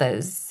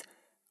mothers,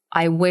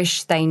 I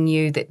wish they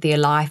knew that their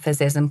life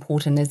is as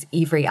important as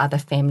every other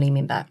family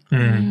member.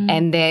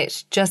 And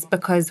that just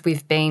because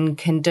we've been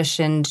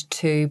conditioned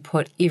to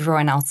put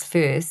everyone else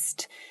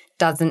first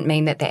doesn't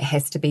mean that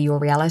has to be your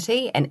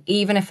reality. And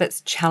even if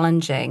it's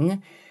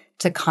challenging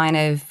to kind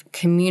of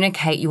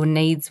communicate your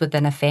needs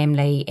within a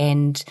family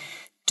and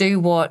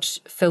do what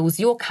fills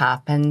your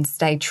cup and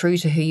stay true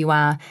to who you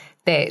are,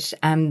 that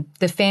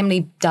the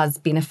family does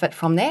benefit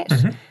from that.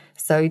 Mm-hmm.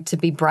 So to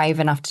be brave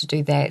enough to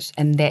do that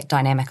and that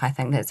dynamic, I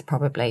think that's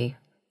probably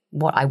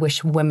what I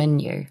wish women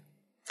knew.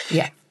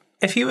 Yeah.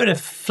 If you were to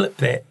flip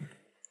that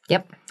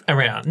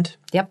around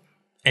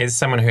as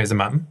someone who has a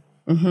mum,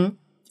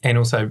 and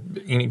also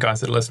any guys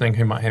that are listening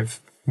who might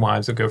have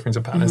wives or girlfriends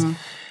or partners,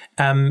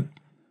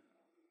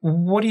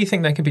 what do you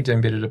think they could be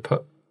doing better to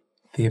put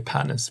their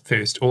partners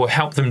first or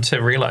help them to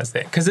realise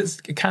that? Because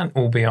it can't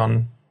all be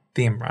on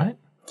them, right?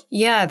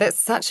 Yeah, that's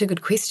such a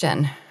good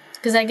question.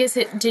 Because I guess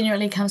it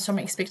genuinely comes from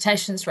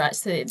expectations, right?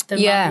 So the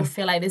mum will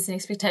feel like there's an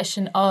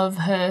expectation of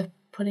her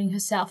putting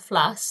herself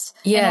last,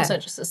 and also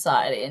just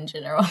society in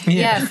general.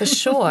 Yeah, for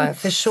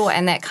sure.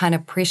 And that kind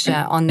of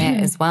pressure on that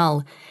as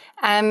well.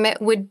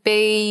 Would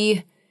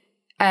be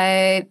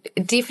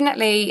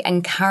definitely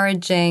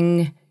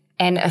encouraging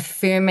and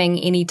affirming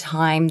any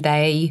time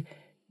they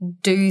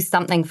do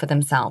something for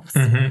themselves.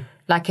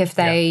 Like if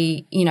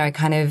they,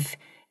 kind of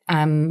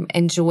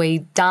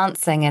enjoy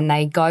dancing and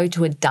they go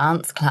to a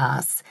dance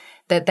class,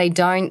 that they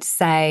don't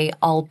say,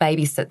 I'll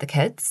babysit the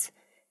kids,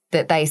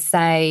 that they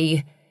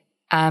say,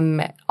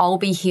 I'll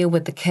be here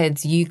with the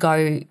kids, you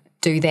go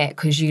do that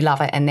because you love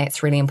it and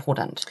that's really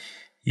important.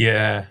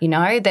 Yeah.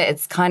 That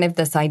it's kind of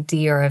this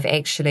idea of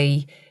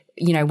actually,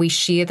 we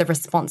share the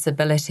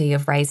responsibility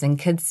of raising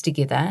kids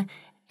together,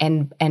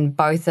 and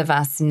both of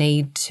us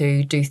need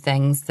to do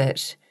things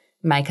that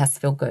make us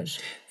feel good.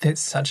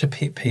 That's such a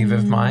pet peeve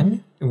of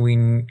mine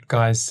when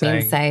guys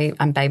say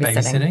I'm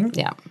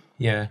babysitting.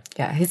 Yeah.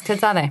 Whose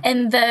kids are they?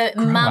 And the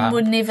mum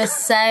would never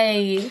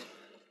say,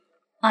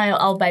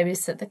 I'll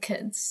babysit the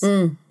kids.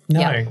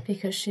 No.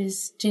 Because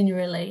she's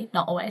genuinely,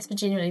 not always, but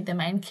genuinely the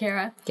main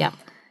carer. Yeah.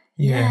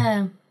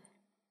 Yeah.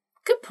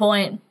 Good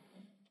point.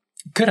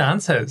 Good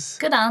answers.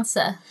 Good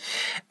answer.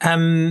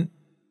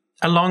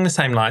 Along the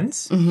same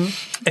lines,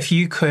 if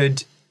you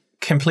could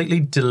completely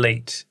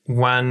delete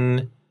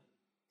one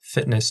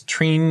fitness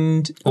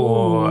trend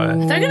or...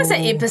 They're going to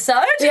say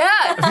episode.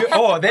 Yeah.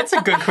 Oh, that's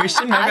a good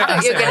question. Maybe I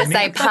thought you were going to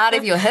say part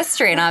of your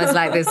history, and I was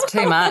like, there's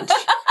too much.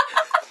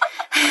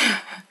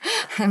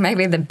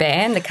 Maybe the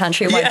band, the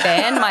countrywide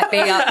band might be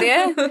up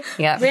there.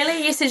 Yeah.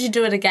 Really? You said you'd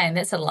do it again.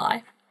 That's a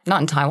lie.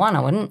 Not in Taiwan,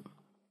 I wouldn't.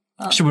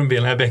 She wouldn't be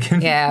allowed back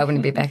in. Yeah, I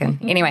wouldn't be back in.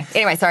 Anyway,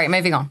 sorry,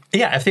 moving on.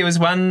 Yeah, if there was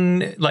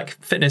one like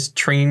fitness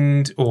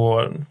trend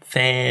or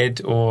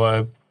fad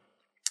or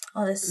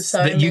there's so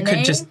that many. you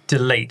could just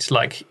delete,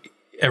 like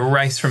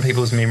erase from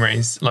people's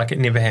memories, like it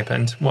never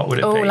happened, what would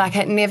it be? Oh, like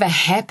it never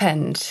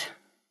happened.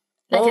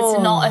 Like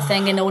it's not a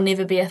thing and it will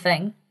never be a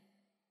thing.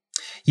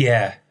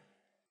 Yeah.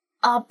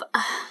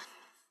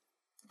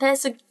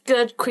 That's a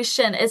good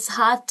question. It's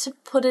hard to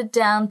put it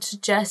down to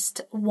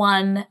just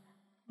one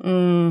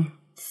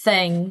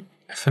thing.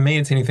 For me,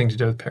 it's anything to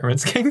do with pyramid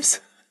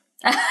schemes.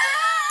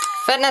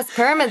 Fitness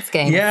pyramid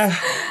scheme. Yeah.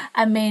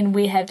 I mean,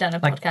 we have done a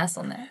podcast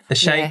on that. The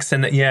shakes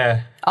and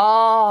the,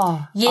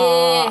 Oh. Yes.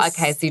 Oh,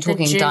 okay, so you're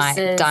talking the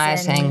juices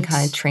dieting and-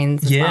 kind of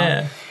trends as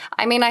well.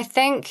 I mean, I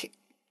think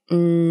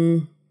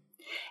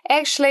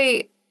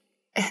actually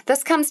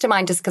this comes to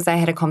mind just because I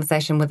had a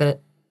conversation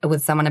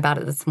with someone about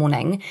it this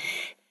morning.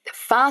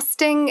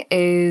 Fasting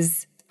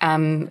is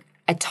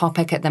a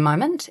topic at the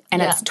moment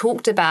and it's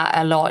talked about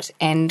a lot,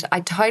 and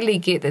I totally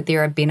get that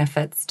there are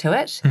benefits to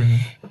it.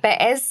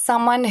 But as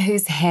someone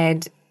who's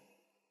had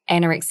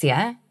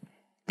anorexia,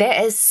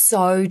 that is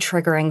so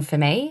triggering for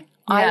me.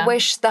 I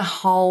wish the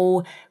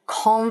whole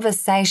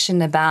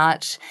conversation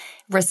about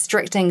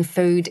restricting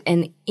food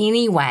in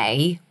any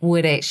way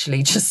would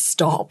actually just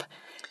stop,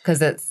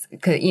 because it's,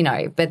 you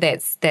know, but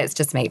that's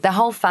just me. The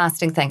whole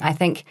fasting thing, I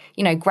think,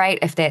 you know, great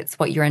if that's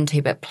what you're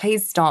into, but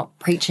please stop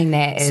preaching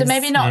that as... So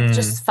maybe not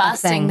just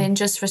fasting, then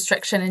just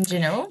restriction in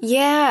general?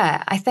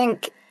 Yeah, I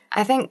think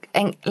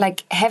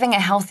like having a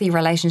healthy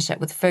relationship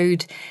with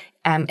food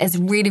is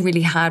really,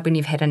 really hard when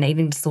you've had an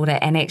eating disorder,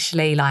 and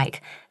actually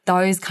like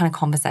those kind of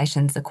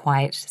conversations are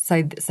quite,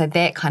 so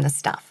that kind of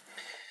stuff,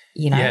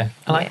 you know? Yeah,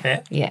 I like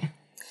that. Yeah.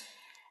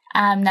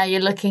 Now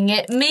you're looking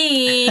at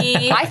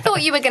me. I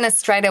thought you were going to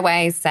straight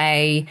away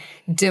say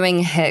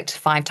doing HIIT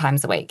 5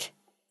 times a week.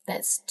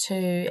 That's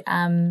too,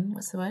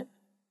 what's the word?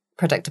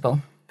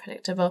 Predictable.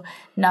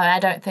 No, I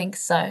don't think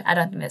so. I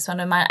don't think that's one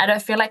of mine. I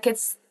don't feel like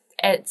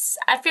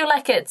I feel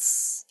like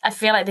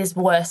there's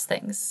worse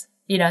things.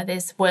 You know,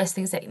 there's worse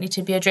things that need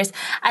to be addressed.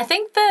 I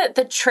think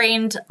the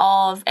trend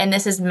of, and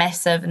this is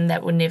massive and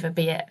that will never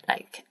be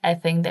a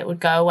thing that would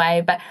go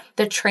away, but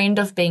the trend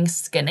of being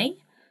skinny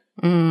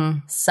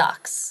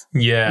sucks.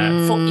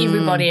 Yeah. For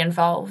everybody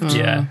involved.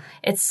 Yeah.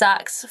 It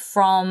sucks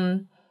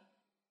from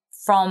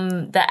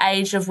the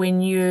age of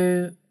when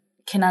you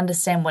can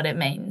understand what it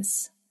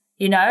means.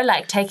 You know,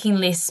 like taking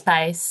less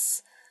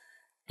space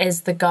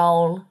is the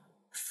goal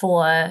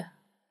for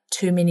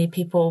too many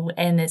people,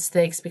 and it's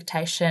the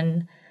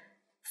expectation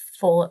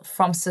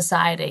from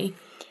society.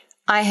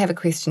 I have a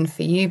question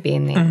for you,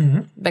 Ben,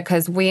 then,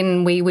 because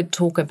when we would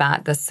talk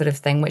about this sort of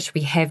thing, which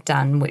we have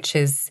done, which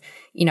is,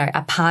 you know,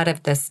 a part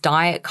of this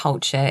diet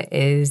culture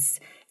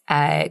is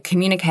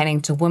communicating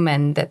to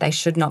women that they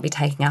should not be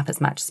taking up as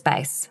much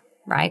space,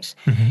 right?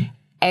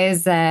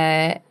 As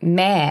a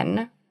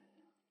man,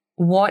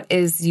 what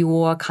is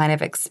your kind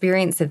of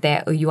experience of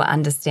that or your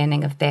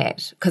understanding of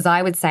that? Because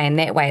I would say in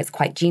that way it's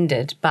quite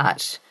gendered,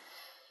 but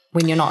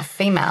when you're not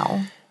female...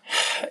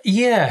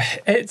 Yeah,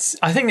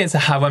 I think that's a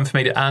hard one for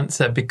me to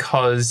answer,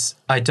 because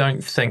I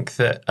don't think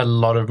that a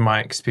lot of my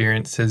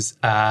experiences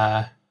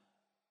are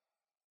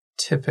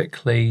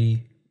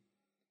typically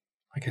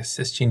like a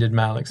cisgendered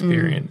male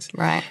experience.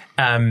 Right.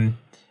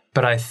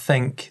 But I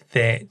think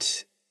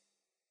that...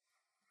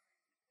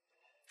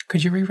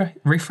 Could you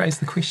rephrase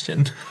the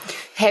question?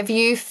 Have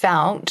you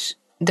felt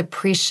the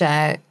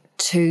pressure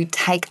to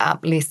take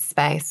up less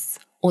space,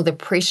 or the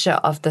pressure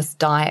of this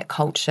diet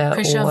culture?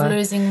 Pressure of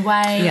losing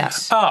weight. Yeah.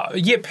 Oh,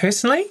 yeah,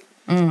 personally?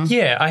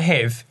 Yeah, I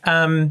have.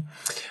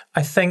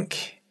 I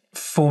think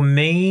for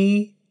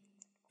me,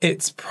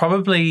 it's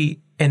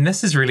probably, and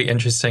this is really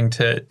interesting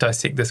to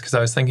dissect this because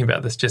I was thinking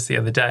about this just the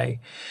other day,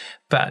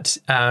 but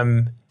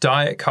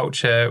diet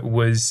culture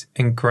was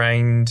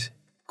ingrained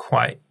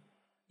quite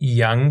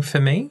young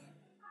for me.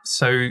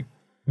 So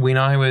when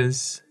I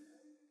must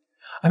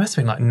have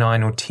been like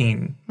 9 or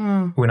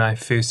 10 when I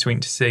first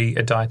went to see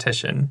a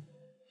dietitian.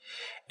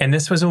 And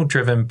this was all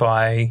driven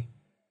by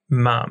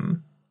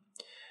mum.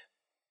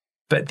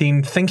 But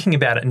then thinking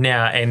about it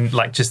now, and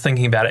like just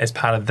thinking about it as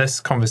part of this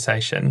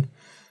conversation,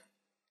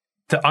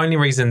 the only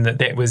reason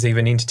that was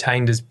even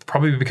entertained is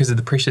probably because of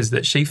the pressures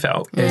that she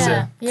felt as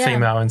a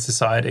female in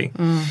society.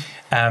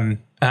 It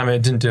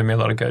didn't do me a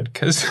lot of good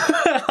because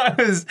I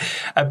was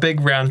a big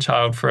round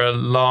child for a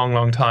long,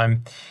 long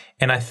time.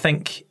 And I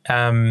think...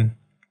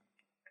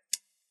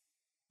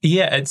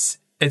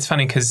 it's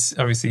funny because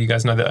obviously you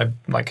guys know that I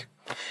like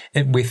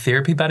we're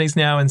therapy buddies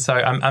now, and so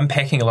I'm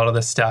unpacking a lot of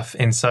this stuff,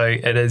 and so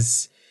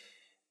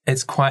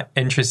it's quite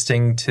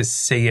interesting to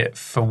see it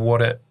for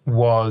what it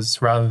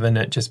was rather than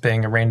it just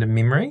being a random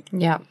memory.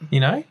 Yeah. You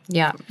know?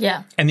 Yeah.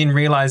 Yeah. And then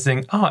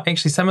realising,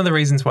 actually some of the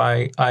reasons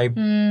why I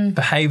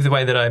behave the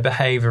way that I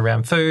behave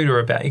around food or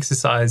about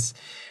exercise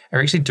are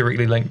actually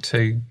directly linked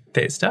to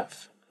that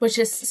stuff. Which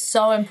is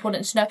so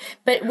important to know.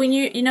 But when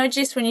you know,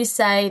 Jess, when you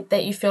say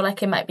that you feel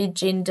like it might be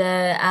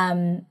gender,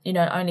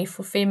 only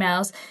for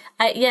females,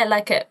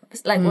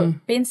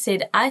 what Ben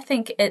said, I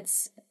think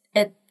it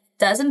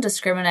doesn't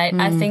discriminate.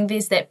 I think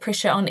there's that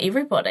pressure on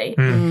everybody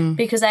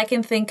because I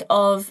can think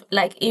of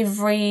like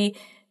every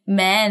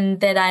man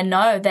that I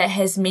know that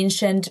has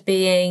mentioned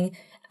being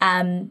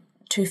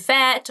too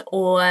fat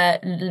or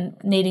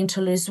needing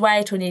to lose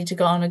weight or needing to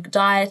go on a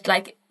diet,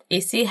 like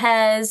Essie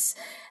has.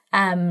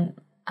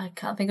 I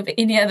can't think of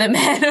any other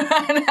man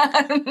right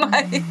now in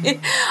my head.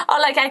 Or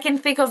like I can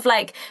think of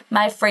like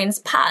my friends'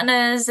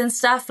 partners and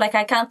stuff. Like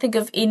I can't think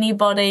of any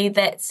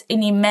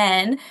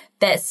man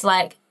that's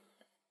like,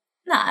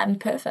 nah, I'm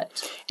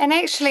perfect. And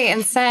actually,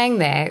 in saying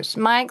that,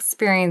 my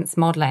experience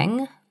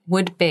modelling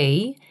would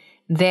be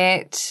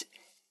that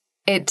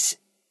it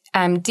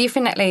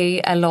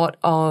definitely a lot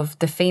of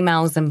the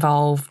females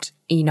involved,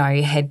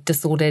 had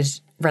disordered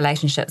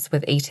relationships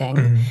with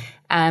eating.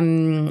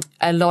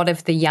 A lot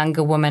of the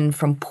younger women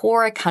from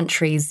poorer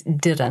countries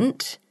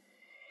didn't.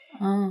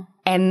 Oh.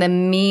 And the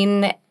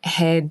men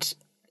had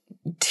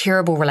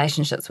terrible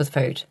relationships with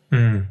food.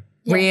 Yeah,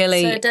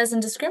 really. So it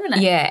doesn't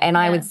discriminate. Yeah, and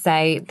I would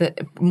say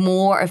that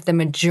more of the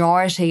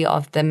majority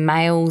of the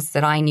males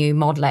that I knew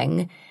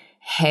modelling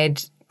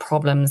had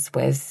problems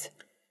with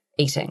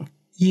eating.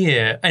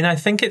 Yeah, and I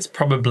think it's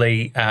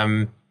probably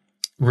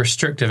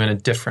restrictive in a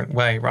different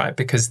way, right?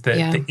 Because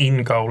the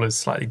end goal is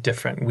slightly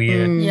different.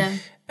 Where,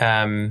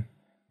 and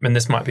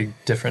this might be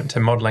different to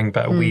modelling,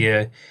 but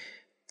where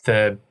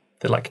the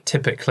like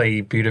typically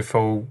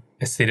beautiful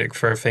aesthetic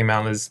for a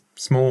female is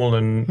small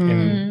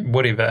and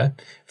whatever,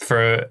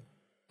 for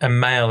a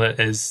male it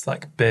is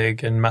like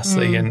big and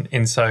muscly,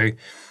 and so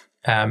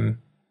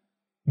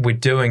we're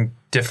doing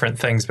different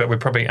things, but we're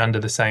probably under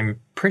the same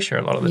pressure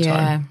a lot of the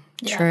time.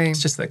 Yeah, true.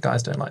 It's just that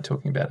guys don't like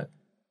talking about it.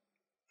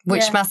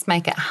 Which must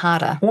make it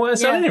harder. Well,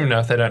 so I don't even know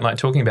if they don't like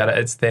talking about it.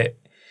 It's that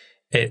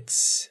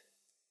it's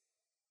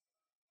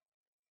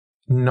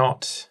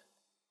not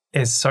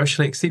as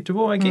socially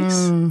acceptable, I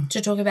guess.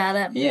 To talk about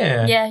it.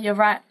 Yeah. Yeah, you're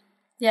right.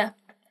 Yeah,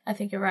 I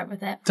think you're right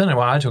with that. Don't know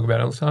why I talk about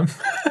it all the time.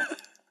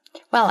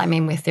 Well, I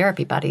mean, we're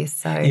therapy buddies,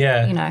 so,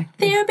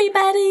 Therapy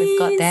buddies. We've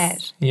got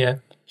that. Yeah.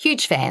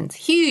 Huge fans.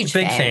 Big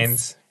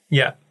fans.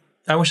 Yeah.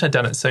 I wish I'd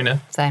done it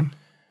sooner. Same.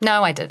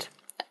 No, I did.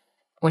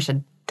 Wish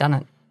I'd done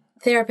it.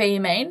 Therapy, you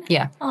mean?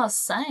 Yeah. Oh,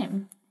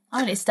 same.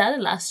 I only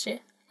started last year.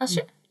 Last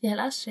year? Yeah,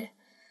 last year.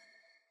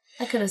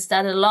 I could have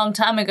started a long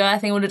time ago. I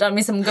think it would have done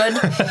me some good.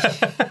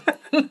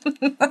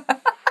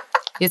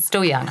 You're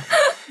still young.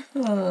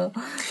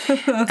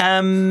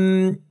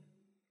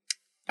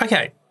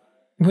 Okay.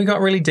 We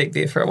got really deep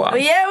there for a while.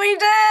 Yeah, we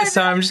did.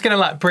 So I'm just going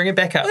to bring it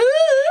back up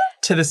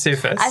to the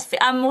surface.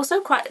 I'm also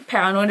quite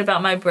paranoid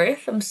about my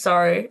breath. I'm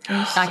sorry.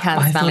 I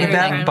can't I smell thought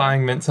anything. about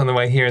buying mints on the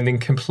way here and then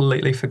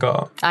completely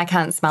forgot. I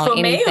can't smell For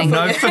me or anything. for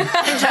No, you?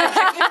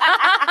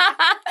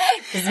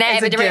 Does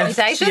that have a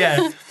reputation?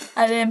 Yeah.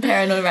 I am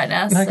paranoid right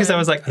now. No, because I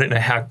was like, I don't know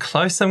how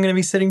close I'm going to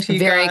be sitting to you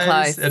Very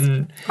guys. close.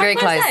 And Very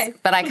What can I close. say?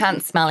 But I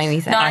can't smell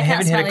anything. No, I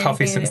haven't can't had a smell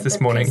coffee anything since this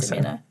either, morning, but so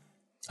you know.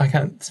 I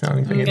can't smell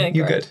anything. Okay,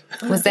 You're great.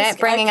 good. Was that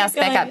bringing keep us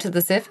back going. up to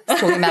the surface,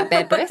 talking about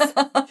bad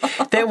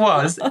breath? There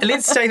was.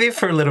 Let's stay there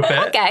for a little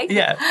bit. Okay.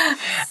 Yeah.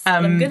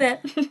 I'm good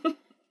at.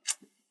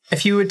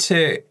 If you were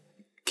to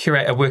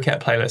curate a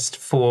workout playlist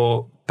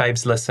for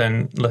Babes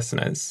Listen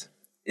listeners,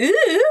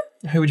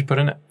 who would you put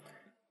in it?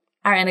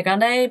 Ariana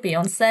Grande,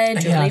 Beyonce,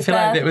 Dua Yeah, I Lipa. feel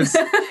like that was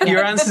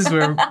your answers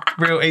were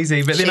real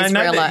easy, but then She's I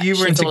know real, that you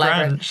were she's into all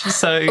over it. grunge,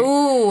 so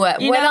Ooh, would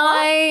know what?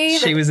 I...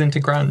 she was into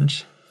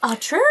grunge. Oh,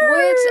 true.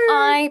 Would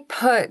I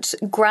put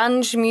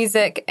grunge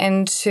music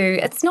into...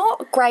 It's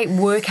not great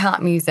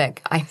workout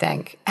music, I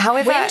think.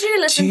 However, When do you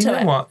Do listen you to know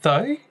it? what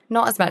though?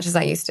 not as much as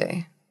I used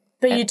to.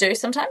 But you do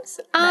sometimes?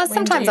 Like, when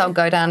Sometimes do you? I'll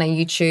go down a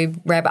YouTube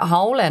rabbit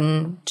hole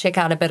and check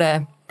out a bit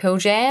of Pearl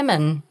Jam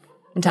and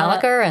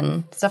Metallica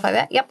and stuff like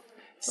that. Yep.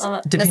 Love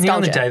it. Depending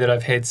on the Nostalgia. day that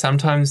I've had,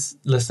 sometimes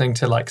listening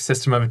to like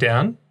System of a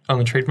Down on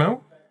the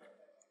treadmill,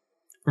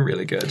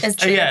 really good. It's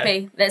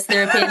therapy. That's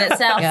therapy in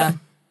itself. Yeah.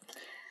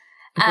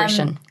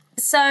 Aggression.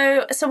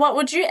 So what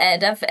would you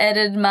add? I've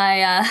added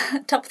my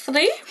top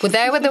 3. Well,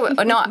 they were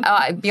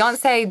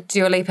Beyonce,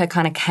 Dua Lipa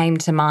kind of came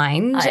to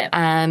mind. Oh,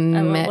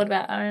 yeah. What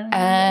about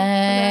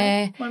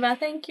Ariana? What about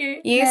Thank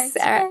You? Yes,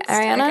 Next.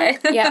 Ariana.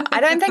 Okay. Yeah,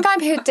 I don't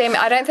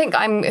think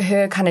I'm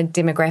her kind of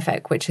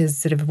demographic, which is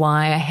sort of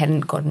why I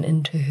hadn't gotten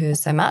into her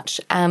so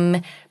much.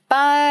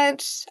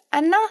 But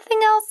nothing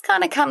else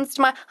kind of comes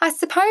to mind. I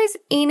suppose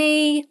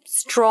any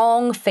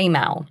strong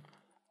female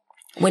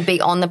would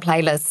be on the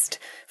playlist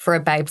for a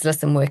Babes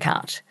Listen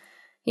workout,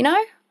 you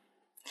know?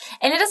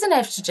 And it doesn't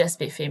have to just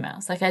be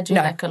females. Like I do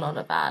like a lot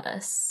of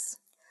artists.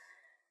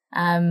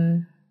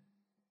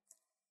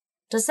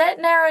 Does that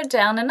narrow it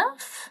down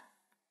enough?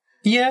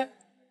 Yeah.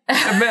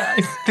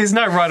 There's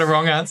no right or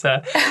wrong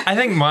answer. I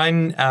think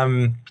mine,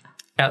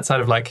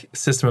 outside of like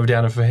System of a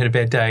Down, if I had a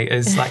bad day,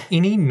 is like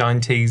any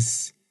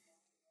 90s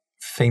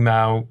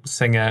female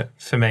singer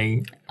for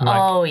me.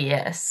 Like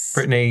yes.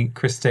 Britney,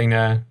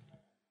 Christina,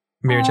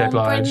 Mary J.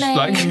 Blige. Britney.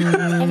 Like,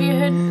 have you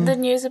heard the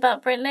news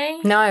about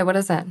Britney? No, what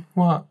is it?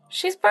 what?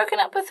 She's broken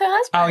up with her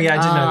husband. Oh, yeah, I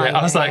did know that.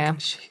 I was yeah.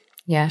 like,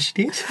 Yeah. she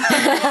did?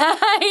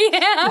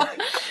 Yeah.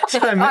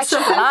 Did I miss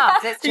shouldn't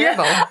laugh. That's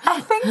terrible. I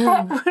think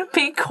that would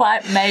be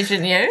quite major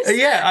news.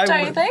 Yeah,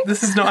 Don't you think?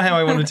 This is not how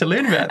I wanted to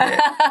learn about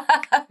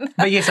that.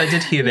 But yes, I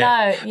did hear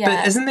that. No, yeah.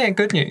 But isn't that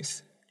good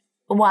news?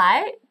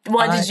 Why?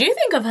 What did you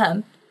think of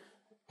him?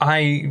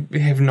 I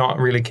have not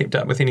really kept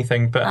up with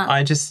anything, but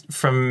I just,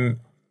 from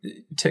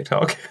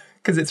TikTok,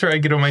 because it's where I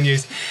get all my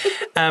news,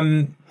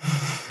 heard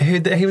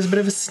that he was a bit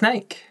of a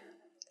snake.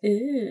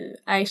 Ooh,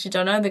 I actually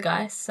don't know the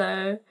guy,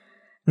 so...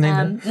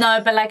 Neither.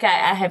 No, but like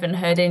I haven't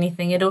heard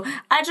anything at all.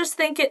 I just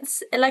think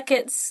it's,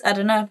 I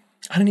don't know.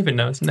 I don't even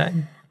know his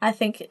name. I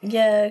think,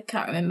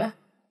 can't remember.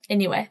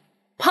 Anyway,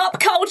 pop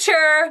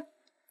culture!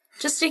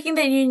 Just checking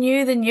that you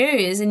knew the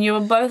news and you were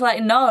both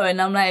like, no.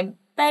 And I'm like,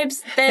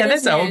 babes,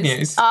 that's old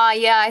news. Oh,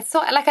 yeah, I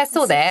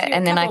saw that,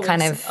 and then I couple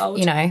kind weeks of,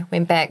 old.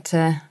 went back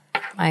to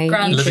my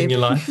Grunge. YouTube. Living your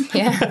life.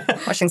 Yeah,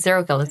 watching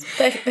serial killers.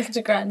 Back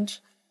to grunge.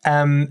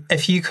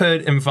 If you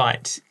could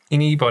invite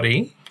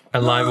anybody,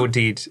 alive or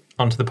dead,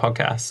 onto the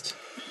podcast,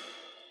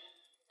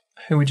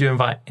 who would you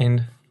invite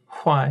and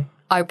why?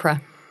 Oprah.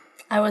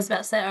 I was about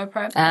to say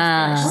Oprah.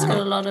 She's got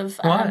a lot of...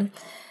 Why?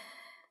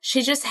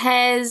 She just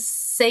has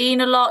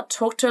seen a lot,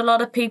 talked to a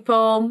lot of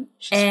people.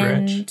 She's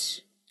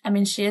rich. I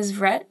mean, she is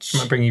rich.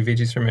 Might bring you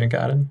veggies from her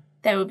garden.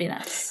 That would be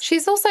nice.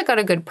 She's also got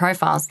a good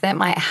profile, so that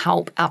might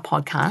help our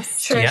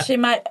podcast. True, Yeah. she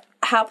might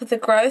help with the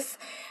growth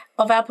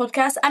of our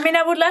podcast. I mean,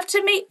 I would love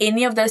to meet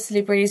any of those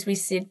celebrities we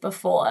said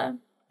before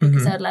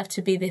because I'd love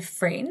to be their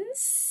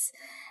friends.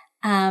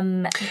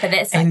 But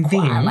that's And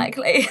quite then-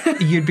 unlikely.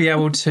 You'd be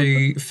able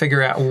to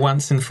figure out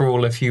once and for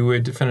all if you were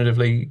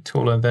definitively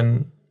taller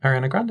than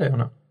Ariana Grande or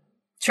not.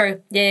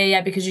 True.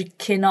 Yeah, because you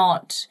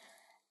cannot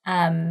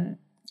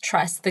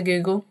trust the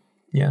Google.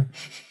 Yeah.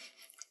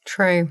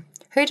 True.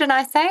 Who did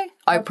I say?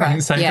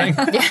 Oprah. Same thing.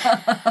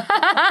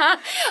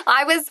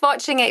 I was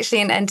watching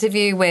actually an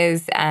interview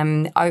with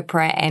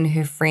Oprah and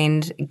her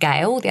friend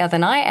Gail the other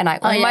night, and I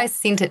almost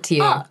sent it to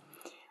you.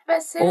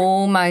 That's it.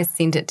 Almost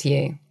sent it to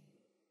you.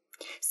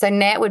 So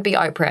Nat would be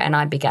Oprah and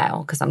I'd be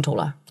Gail because I'm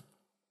taller.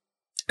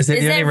 Is that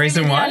Is the that only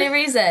reason really why? the only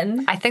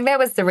reason? I think that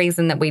was the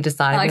reason that we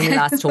decided when we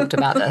last talked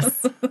about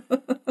this.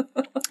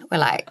 We're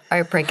like,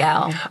 Oprah,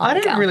 Gail. I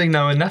don't Gail. really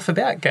know enough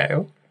about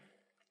Gail.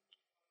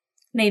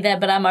 Neither,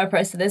 but I'm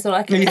Oprah, so that's all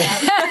I can do.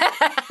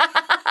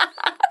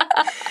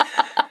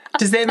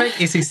 Does that make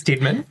Essie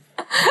Stedman?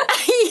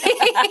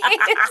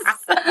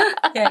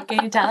 Yeah,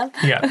 can you tell him?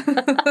 Yeah.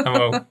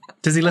 Oh, well,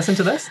 does he listen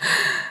to this?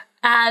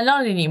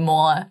 Not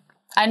anymore.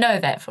 I know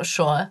that for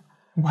sure.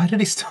 Why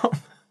did he stop?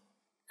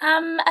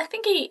 I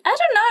think I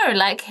don't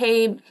know,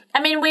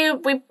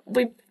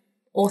 we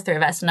all three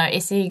of us know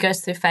Essie goes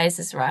through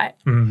phases, right?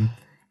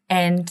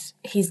 And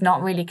he's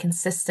not really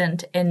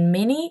consistent in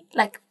many,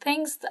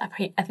 things. I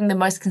think the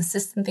most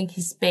consistent thing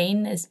he's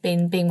been is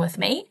being with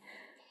me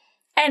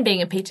and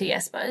being a PT, I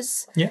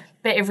suppose. Yeah.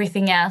 But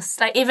everything else,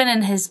 even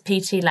in his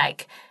PT,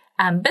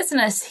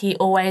 business, he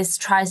always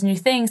tries new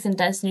things and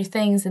does new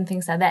things and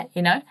things like that,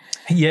 you know?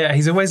 Yeah,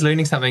 he's always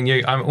learning something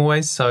new. I'm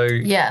always so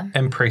Yeah.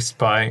 impressed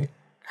by...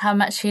 How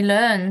much he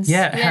learns.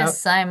 Yeah,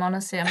 same,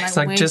 honestly. I'm It's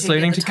like, like just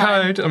learning to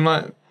code. I'm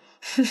like,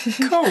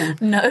 cool.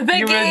 No biggie.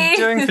 You were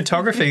doing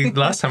photography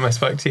last time I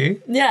spoke to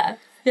you. Yeah.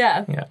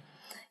 Yeah.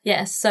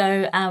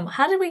 So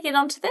how did we get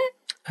onto that?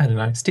 I don't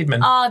know. Stedman.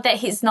 Oh, that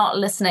he's not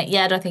listening.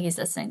 Yeah, I don't think he's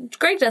listening.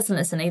 Greg doesn't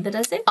listen either,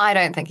 does he? I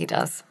don't think he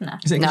does. No.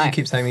 Is it because no. you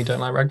keep saying you don't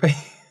like rugby?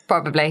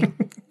 Probably.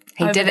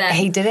 Over that.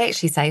 He did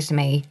actually say to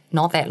me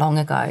not that long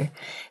ago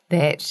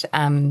that,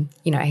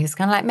 he was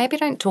kind of like, maybe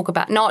don't talk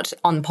about, not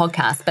on the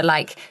podcast, but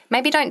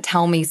maybe don't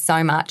tell me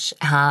so much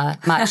how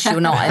much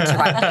you're not into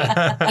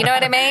rugby. You know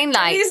what I mean?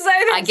 You say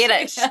that I get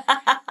it.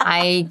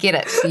 I get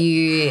it.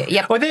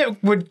 Yep. Well,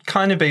 that would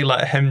kind of be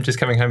like him just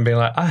coming home and being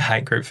like, I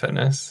hate group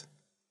fitness.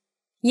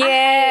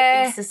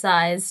 Yeah.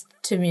 Exercise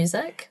to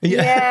music.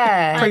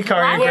 Yeah. Why would you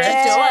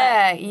Pre-choreographed. do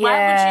it?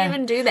 Why would you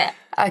even do that?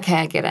 Okay,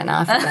 I get it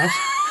now. I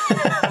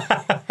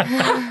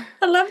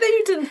love that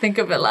you didn't think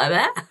of it like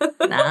that.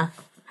 Nah.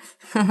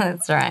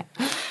 That's right.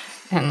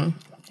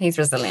 He's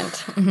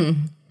resilient.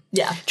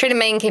 Yeah. Treat him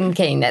mean, keep him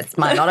keen. That's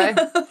my motto.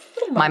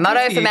 My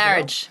motto for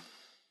marriage.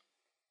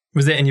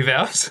 Was that in your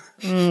vows?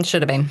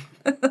 Should have been.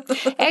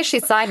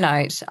 Actually, side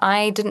note,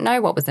 I didn't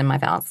know what was in my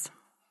vows.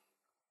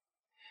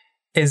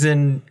 As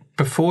in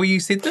before you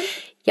said them?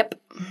 Yep.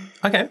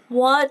 Okay.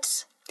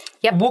 What?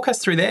 Walk us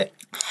through that.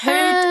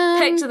 Who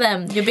picked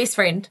them? Your best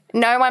friend?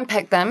 No one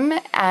picked them,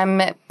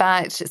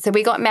 but so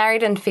we got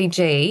married in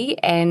Fiji,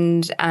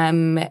 and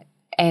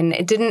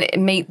it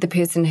didn't meet the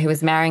person who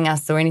was marrying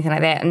us or anything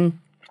like that. And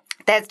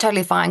That's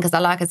totally fine because I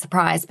like a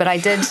surprise. But I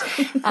did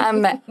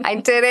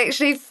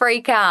actually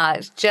freak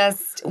out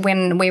just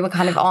when we were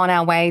kind of on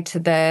our way to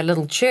the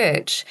little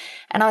church.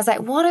 And I was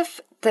like, what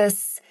if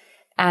this,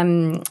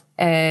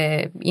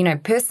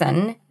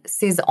 person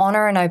says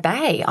honour and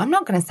obey? I'm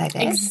not going to say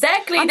that.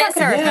 Exactly. I'm not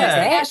going to repeat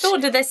that. I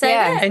thought, did they say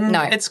that? And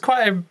no. it's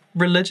quite a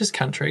religious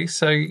country,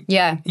 so you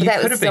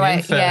that could have been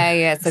in for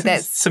So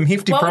that's some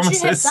hefty what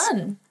promises. What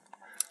would you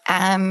have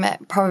done?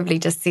 Probably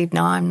just said,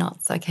 no, I'm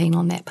not so keen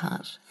on that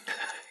part.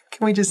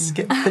 Can we just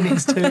skip the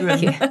next two?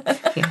 And...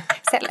 Yeah.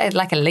 Is that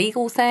like a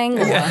legal thing?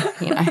 Or,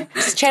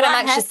 just chat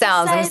amongst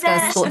yourselves. I'm just going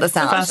to sort this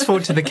out. Fast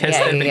forward to the kiss,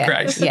 that'd be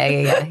great.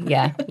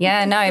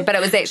 Yeah, no, but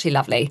it was actually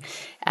lovely.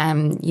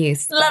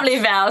 Yes. Lovely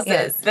vows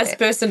that this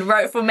person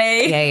wrote for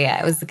me.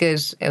 Yeah, it was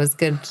good. It was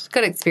good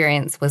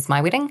experience was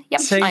my wedding.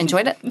 Yep, So I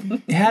enjoyed it.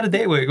 How did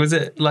that work? Was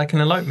it like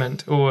an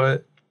elopement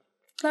or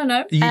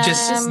No. you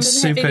just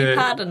super didn't have any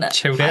part in it.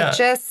 chilled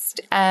out?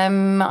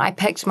 I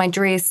picked my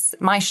dress,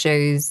 my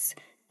shoes,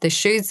 the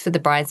shoes for the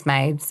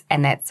bridesmaids,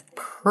 and that's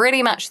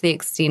pretty much the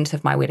extent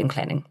of my wedding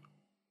planning.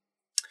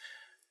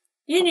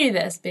 You knew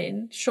this,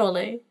 Ben,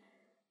 surely.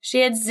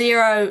 She had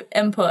zero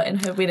input in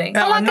her wedding.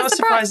 I'm not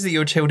surprised that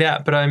you're chilled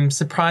out, but I'm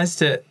surprised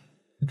that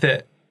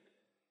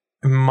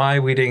my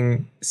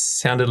wedding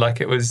sounded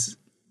like it was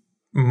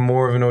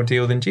more of an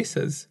ordeal than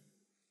Jess's.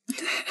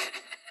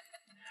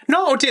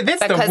 No, ordeal,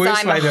 that's because the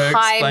worst way to I'm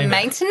high explain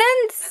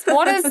maintenance?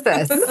 What is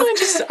this?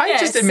 I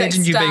just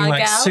imagined you being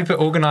like super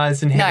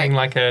organised and having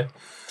like a...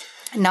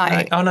 No.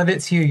 Oh, no,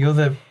 that's you. You're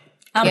the...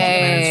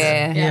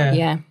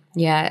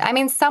 Yeah. I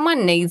mean,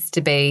 someone needs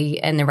to be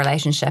in a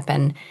relationship.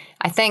 And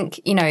I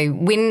think,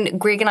 when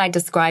Greg and I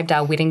described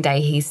our wedding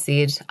day, he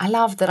said, I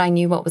love that I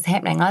knew what was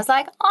happening. I was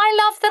like, I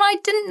love that I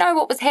didn't know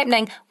what was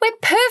happening. We're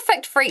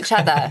perfect for each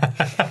other.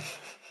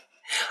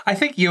 I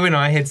think you and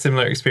I had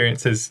similar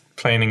experiences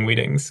planning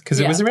weddings because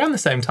it was around the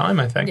same time,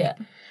 I think. Yeah.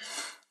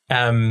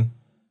 And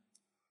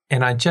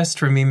I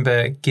just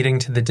remember getting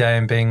to the day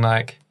and being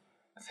like,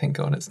 thank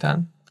God it's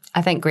done.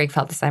 I think Greg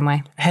felt the same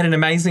way. Had an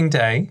amazing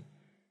day.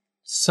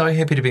 So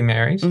happy to be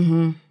married.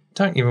 Mm-hmm.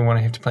 Don't ever want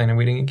to have to plan a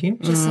wedding again.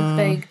 Just a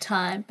big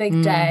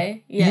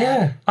day.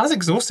 Yeah. I was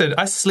exhausted.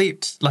 I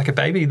slept like a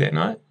baby that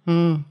night.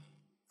 Mm.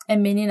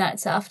 And many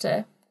nights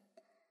after.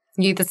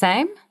 You the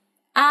same?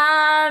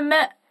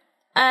 I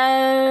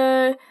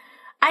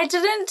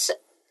didn't.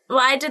 Well,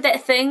 I did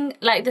that thing,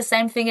 like the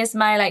same thing as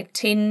my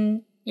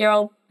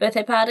 10-year-old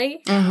birthday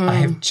party. Mm-hmm. I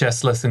have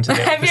just listened to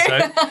that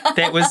episode.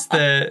 That was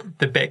the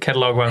back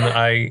catalogue one that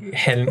I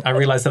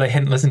realised that I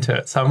hadn't listened to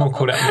it, so I'm all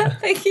caught up now.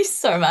 Thank you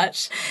so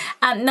much.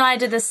 No, I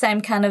did the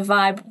same kind of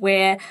vibe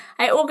where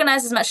I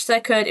organised as much as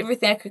I could,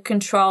 everything I could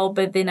control,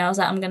 but then I was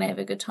like, I'm going to have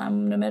a good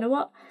time no matter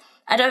what.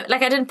 I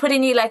didn't put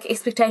any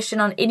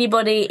expectation on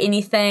anybody,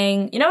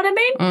 anything. You know what I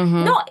mean?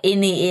 Mm-hmm. Not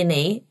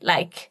any,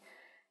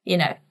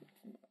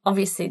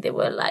 obviously there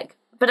were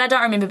but I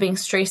don't remember being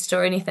stressed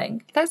or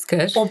anything. That's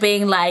good. Or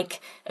being a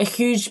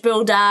huge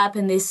build up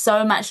and there's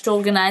so much to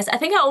organise. I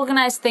think I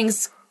organised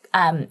things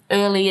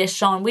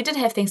early-ish on. We did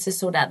have things to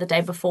sort out the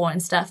day before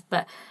and stuff,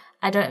 but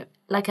I don't.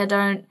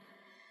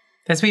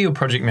 That's where your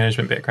project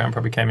management background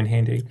probably came in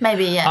handy.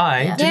 Maybe, yeah.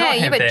 I did not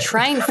have you were that.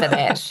 trained for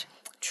that.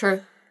 True.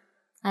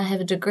 I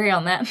have a degree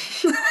on that.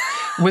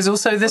 Was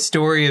also the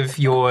story of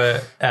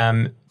your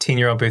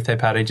 10-year-old birthday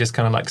party just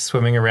kind of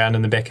swimming around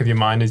in the back of your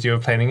mind as you were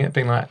planning it,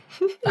 being like,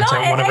 I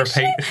don't want to repeat.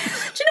 Do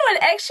you know what?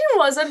 It actually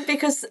wasn't,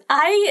 because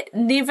I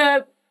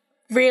never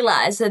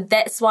realised that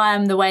that's why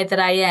I'm the way that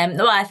I am.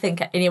 Well, I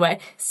think anyway,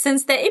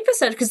 since that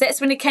episode, because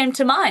that's when it came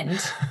to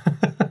mind.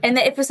 And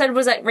the episode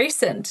was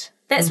recent.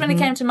 That's when it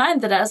came to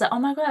mind that I was like, oh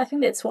my God, I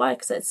think that's why,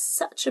 because it's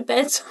such a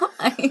bad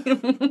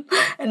time.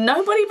 And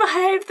nobody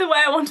behaved the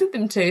way I wanted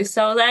them to.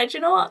 So I was like,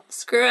 you know what?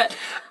 Screw it.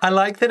 I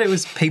like that it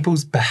was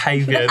people's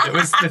behaviour that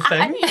was the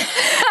thing.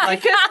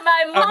 Because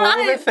my mind. Of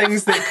all the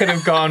things that could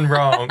have gone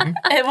wrong.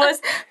 It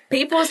was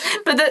people's.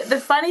 But the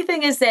funny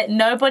thing is that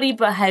nobody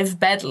behaved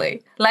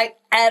badly,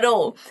 at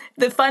all.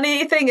 The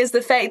funny thing is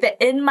the fact that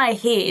in my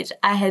head,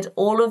 I had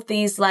all of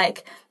these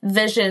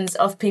visions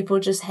of people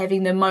just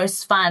having the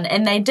most fun.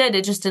 And they did.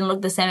 It just didn't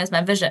look the same as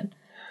my vision.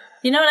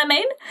 You know what I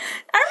mean?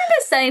 I remember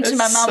saying to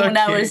my mum so when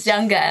I cute. was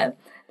younger,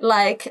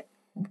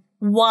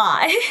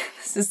 why?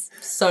 This is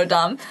so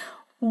dumb.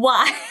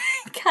 Why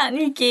can't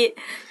you get,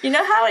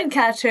 how in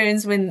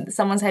cartoons when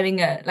someone's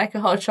having a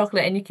hot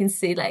chocolate and you can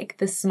see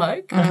the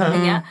smoke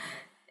coming out?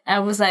 I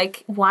was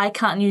like, why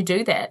can't you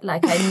do that? I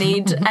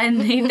need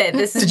that.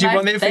 This is Did you my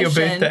want that for your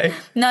vision. birthday?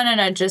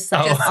 No, just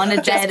on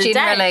a day to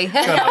generally. day.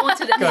 I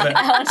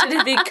wanted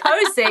to be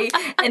cozy,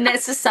 and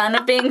that's the sign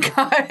of being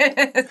cozy.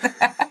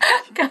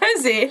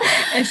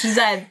 And she's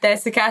like,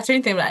 that's the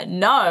cartoon thing. I'm like,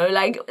 no,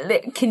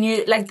 can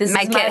you this make is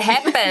my, it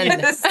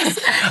happen?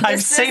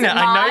 I've seen it.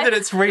 I know that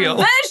it's real.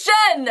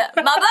 Vision,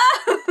 mother.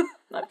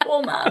 My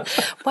poor mum.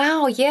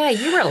 Wow, yeah,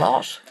 you were a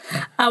lot.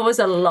 I was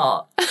a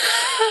lot.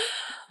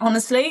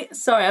 Honestly,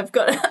 sorry, I've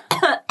got.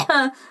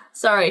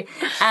 Sorry,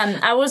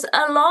 I was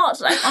a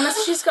lot.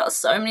 Honestly, she's got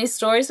so many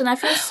stories, and I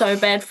feel so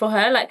bad for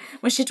her.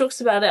 When she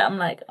talks about it, I'm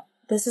like,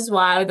 This is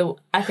why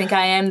I think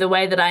I am the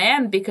way that I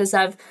am, because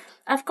I've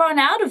grown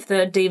out of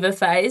the diva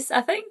phase, I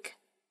think.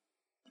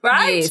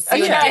 Right? Yes,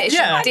 Okay.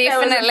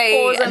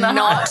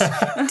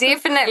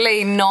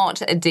 Definitely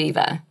not a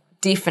diva.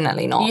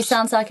 Definitely not. You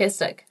sound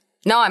sarcastic.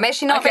 No, I'm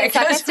actually not being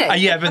sarcastic.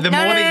 Yeah, but the more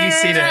that you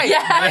said it.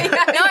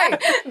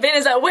 No. Ben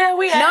is like, where are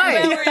we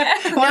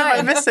at? What am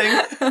I missing?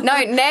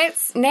 No,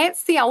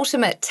 Nat's the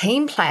ultimate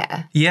team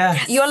player. Yeah.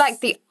 You're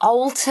like the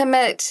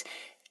ultimate,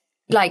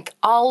 like,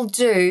 I'll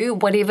do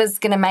whatever's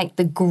going to make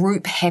the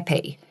group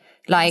happy.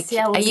 Like, See,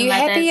 I are wasn't you like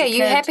that happy? as Are a you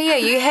kid. happy? Are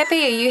you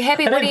happy? Are you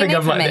happy? I What don't do you think need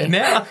I'm from like me?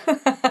 that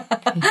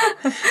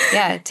now.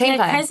 Yeah, team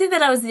player. Crazy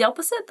that I was the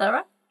opposite though,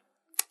 right?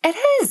 It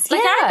is,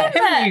 Like, yeah. I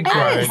Haven't you remember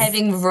grown?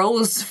 having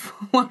rules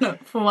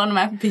for one of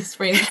my best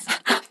friends.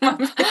 My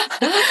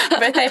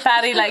birthday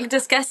party, like,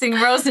 discussing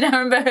rules, and I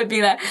remember her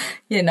being like,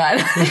 yeah, no.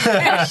 Like,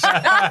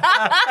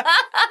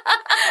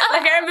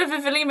 I remember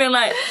Fulfilling being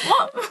like,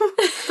 what?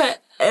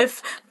 But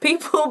if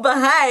people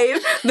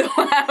behave the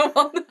way I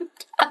want them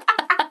to.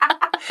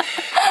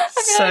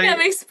 I feel like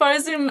I'm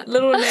exposing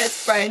little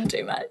Nat's brain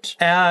too much.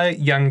 Our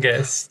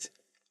youngest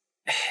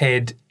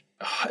had,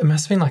 it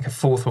must have been like a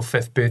 4th or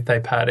 5th birthday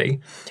party,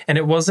 and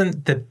it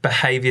wasn't the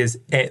behaviours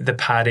at the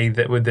party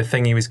that were the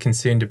thing he was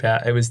concerned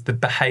about. It was the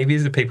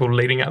behaviours of people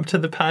leading up to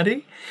the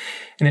party,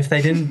 and if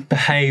they didn't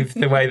behave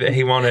the way that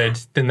he wanted,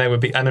 then they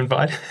would be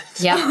uninvited.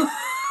 Yep.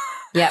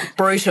 Yeah,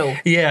 brutal.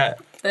 Yeah.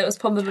 That was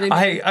probably...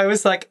 I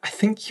was like, I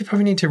think you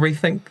probably need to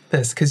rethink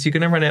this, because you're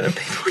going to run out of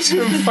people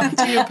to invite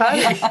to your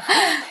party.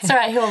 It's all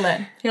right, he'll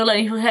learn. He'll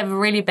have a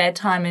really bad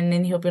time, and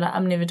then he'll be like,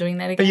 I'm never doing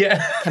that again.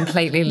 Yeah.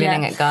 Completely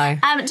letting it go.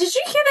 Did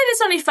you hear that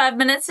it's only 5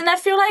 minutes, and I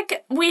feel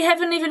like we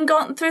haven't even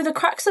gotten through the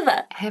crux of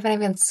it? Haven't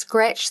even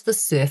scratched the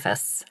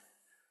surface.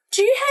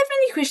 Do you have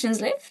any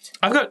questions left?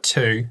 I've got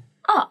 2.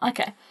 Oh,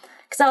 okay.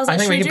 Because I was like, I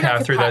think should we do can power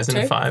like a through part those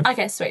in 2? 5.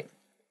 Okay, sweet.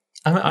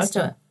 Let's do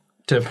it.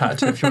 Do a part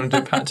 2 if you want to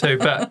do part 2,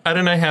 but I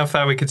don't know how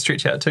far we could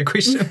stretch out 2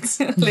 questions.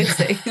 Let's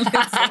see.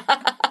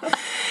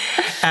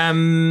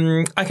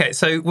 Okay,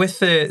 so with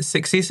the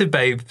Success of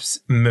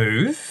Babes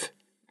move,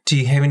 do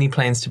you have any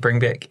plans to bring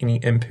back any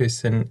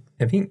in-person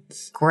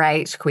events?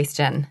 Great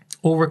question.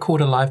 Or record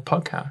a live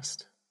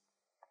podcast?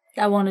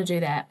 I want to do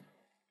that.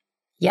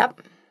 Yep.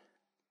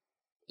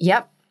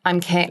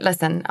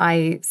 Listen,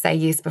 I say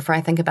yes before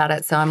I think about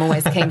it, so I'm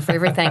always keen for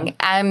everything.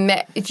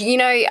 I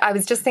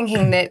was just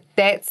thinking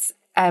that's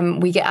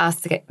we get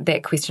asked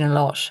that question a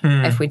lot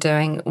if we're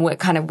doing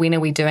when are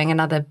we doing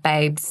another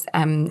Babes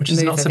which is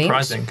move not event.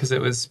 surprising because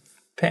it was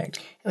packed.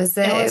 It was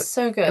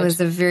so good. It was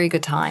a very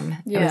good time.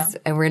 Yeah. It was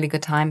a really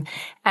good time.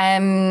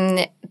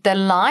 The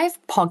live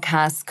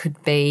podcast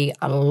could be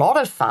a lot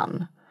of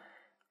fun.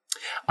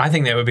 I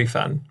think that would be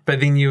fun, but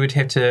then you would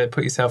have to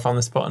put yourself on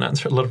the spot and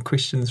answer a lot of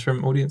questions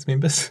from audience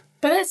members.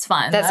 But that's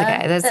fine. That's though.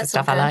 okay. That's the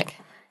stuff I like.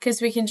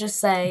 Because we can just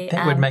say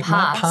That would make my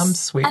pass. palms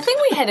sweat. I think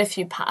we had a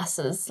few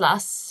passes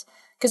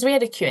because we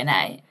had a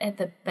Q&A at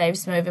the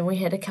Babes Move, and we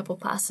had a couple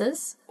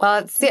passes.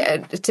 Well,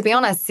 to be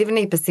honest,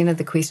 70% of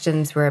the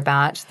questions were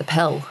about the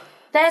pill.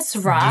 That's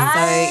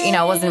right. So,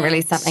 it wasn't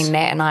really something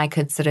Nat and I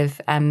could sort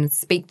of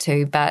speak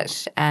to,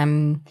 but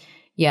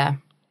yeah.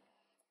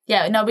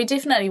 Yeah, no, we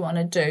definitely want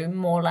to do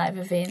more live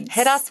events.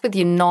 Hit us with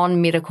your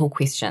non-medical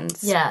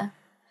questions. Yeah.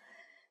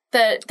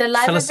 The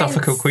live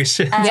Philosophical events,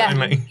 questions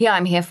only. Yeah,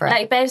 I'm here for it.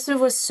 Like, Babes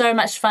Move was so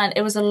much fun.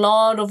 It was a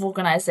lot of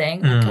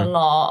organising,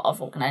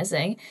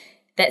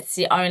 That's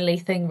the only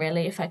thing,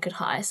 really. If I could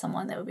hire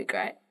someone, that would be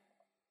great.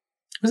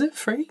 Was it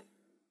free?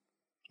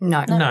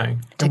 No. No, it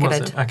Ticketed.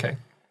 wasn't. Okay.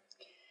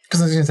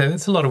 Because I was going to say,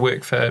 that's a lot of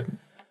work for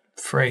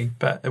free,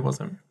 but it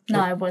wasn't.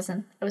 No, it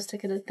wasn't. It was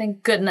ticketed.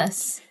 Thank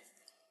goodness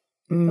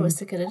it was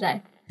ticketed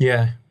day.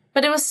 Yeah.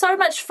 But it was so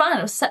much fun.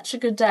 It was such a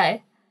good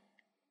day.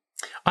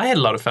 I had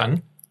a lot of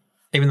fun,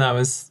 even though I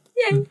was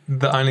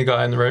the only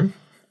guy in the room.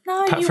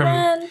 No, Apart you from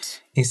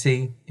weren't.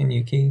 Essie and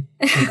Yuki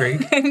and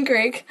Greg. And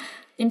Greg.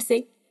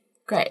 MC.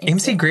 Great.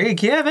 MC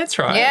Greg, yeah, that's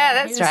right. Yeah,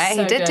 that's was right.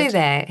 so He did do good.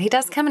 that. He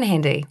does come in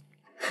handy.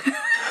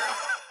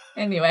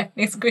 Anyway,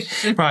 next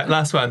question. Right,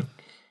 last one.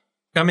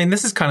 I mean,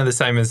 this is kind of the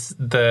same as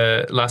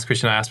the last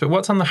question I asked, but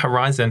what's on the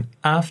horizon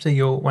after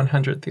your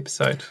 100th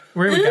episode?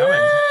 Where are we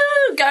going?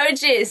 Ooh, go,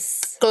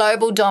 Jess.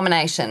 Global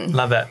domination.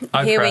 Love that.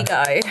 Oprah. Here we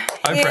go.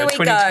 Oprah Here we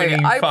go.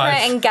 2025.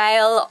 Oprah and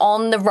Gail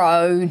on the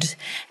road.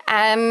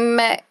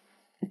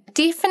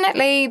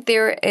 Definitely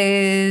there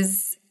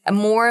is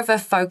more of a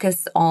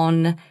focus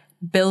on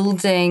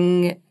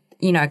building,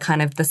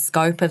 kind of the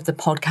scope of the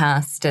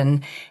podcast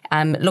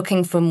and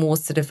looking for more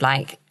sort of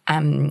like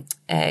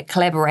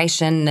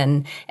collaboration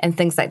and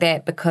things like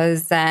that,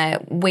 because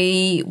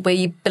we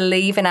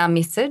believe in our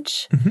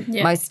message,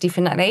 most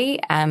definitely,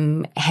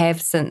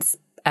 have since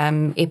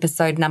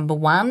episode number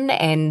 1,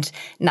 and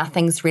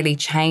nothing's really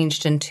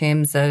changed in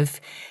terms of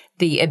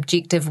the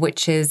objective,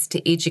 which is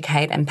to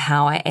educate,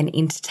 empower and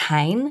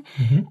entertain.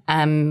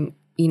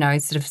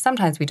 Sort of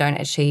sometimes we don't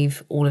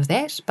achieve all of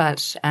that,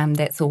 but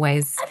that's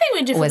always I think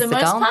we do for always the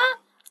most goal. part.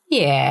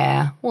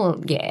 Yeah.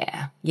 Well,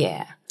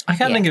 yeah. I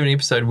can't think of an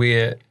episode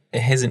where it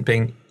hasn't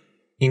been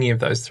any of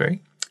those 3.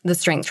 The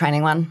strength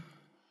training one.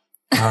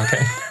 Oh,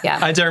 okay. Yeah.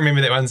 I don't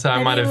remember that one, so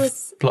I might have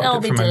blocked It'll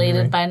it be from my deleted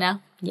memory. by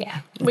now. Yeah.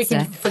 We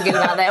can forget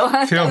about that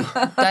one.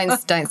 Cool.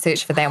 Don't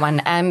search for that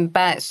one.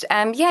 But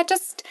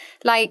just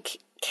like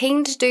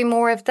keen to do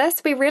more of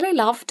this. We really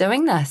love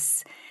doing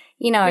this.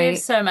 You know, We have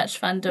so much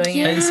fun doing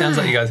it. It sounds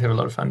like you guys have a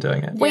lot of fun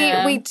doing it.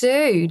 we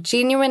do.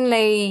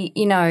 Genuinely,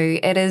 you know,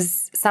 it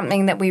is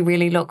something that we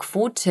really look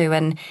forward to,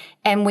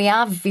 and we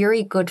are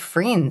very good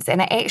friends.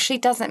 And it actually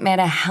doesn't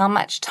matter how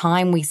much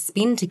time we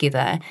spend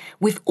together.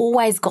 We've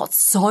always got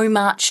so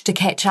much to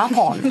catch up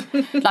on.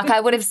 Like I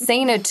would have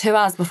seen her 2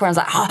 hours before. I was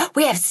like, oh,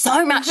 we have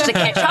so much to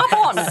catch up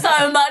on.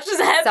 So much has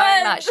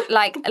happened. So much.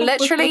 Like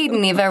literally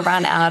never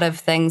run out of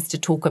things to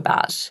talk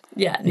about.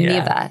 Yeah.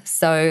 Never.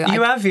 So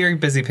You are very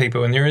busy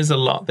people, and there is a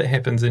lot that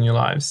happens in your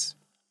lives.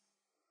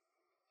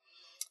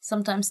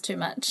 Sometimes too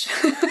much.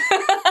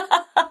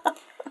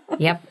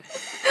 Yep.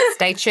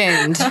 Stay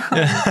tuned. No,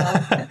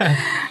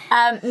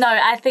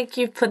 I think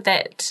you've put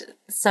that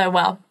so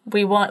well.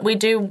 We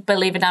do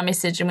believe in our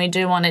message, and we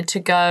do want it to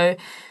go.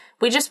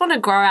 We just want to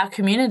grow our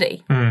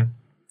community,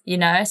 you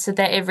know, so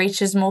that it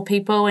reaches more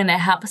people and it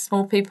helps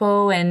more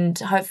people and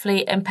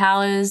hopefully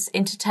empowers,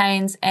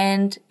 entertains,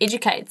 and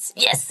educates.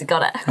 Yes,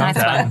 got it. Nice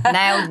one.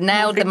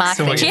 Nailed the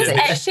marketing. So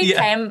Jess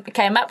Yeah. actually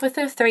came up with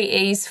the 3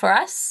 E's for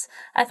us.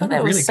 I thought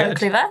that was really so good.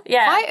 clever.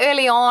 Yeah. Quite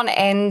early on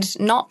and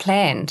not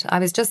planned. I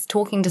was just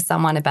talking to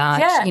someone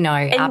about, you know,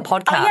 our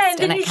podcast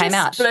and and it came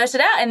out.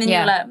 Blurted out, and then Yeah.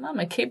 you were like, I'm going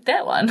to keep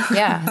that one.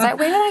 Yeah. I was like,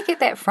 where did I get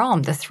that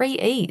from? The 3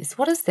 E's.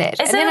 What is that? Is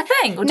And that then a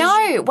thing? Or did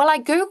No. Well, I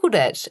Googled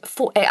it.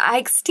 I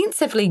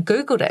extensively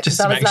Googled it. Just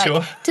So to I was make like,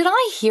 sure. did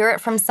I hear it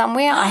from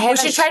somewhere? I We haven't.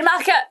 should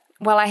trademark it.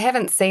 Well, I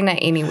haven't seen it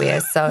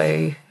anywhere.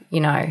 So, you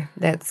know,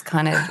 that's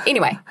kind of.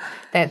 Anyway,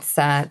 that's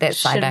side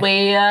Should note.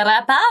 we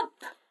wrap up?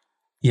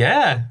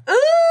 Yeah.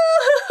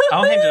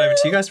 I'll hand it over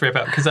to you guys to wrap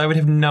up because I would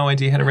have no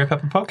idea how to wrap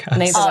up a podcast.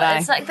 Neither would I.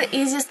 It's like the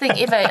easiest thing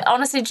ever.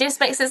 Honestly, Jess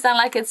makes it sound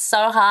like it's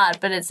so hard,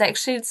 but it's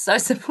actually so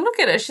simple. Look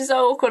at her. She's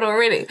so awkward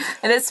already.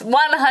 And it's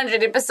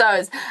 100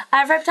 episodes.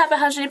 I've wrapped up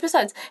 100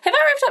 episodes. Have I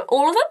wrapped up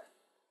all of them?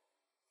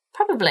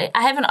 Probably.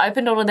 I haven't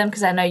opened all of them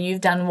because I know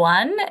you've done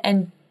one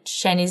and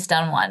Shani's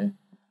done one.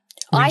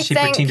 When I she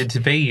think- pretended to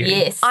be you.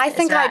 Yes. I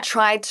think that's I right.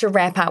 tried to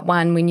wrap up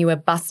one when you were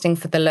busting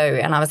for the loo,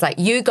 and I was like,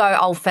 "You go,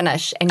 I'll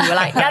finish," and you were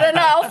like, "No,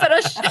 I'll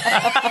finish.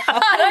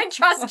 I don't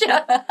trust you."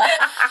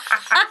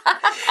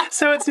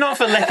 So it's not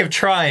for lack of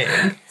trying.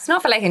 It's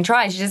not for lack of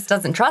trying; she just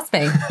doesn't trust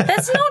me.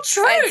 That's not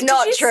true. It's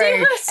not Did you true. See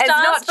her It's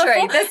not stance true.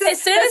 before? This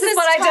As soon as is it's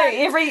what I time- do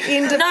every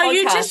end of No, podcast.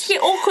 you just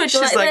get awkward.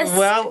 She's like, this.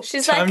 well,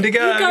 She's time like, to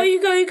go.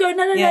 You go.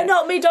 No, Yeah.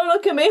 not me. Don't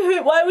look at me.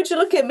 Why would you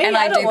look at me? and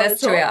I don't do want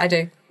this to her. I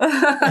do.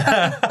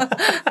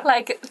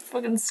 like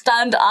fucking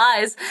stunned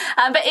eyes.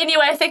 But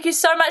anyway, thank you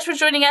so much for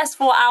joining us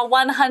for our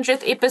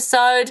 100th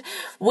episode.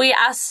 We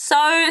are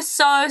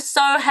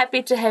so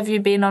happy to have you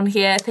been on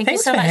here. Thank Thanks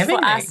you so for much having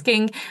for me.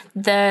 asking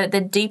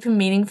the deep and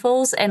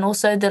meaningfuls and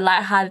also the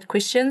lighthearted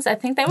questions. I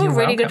think they were You're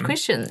really good welcome.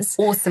 questions.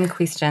 Awesome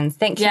questions.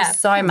 Thank you Yeah.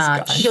 so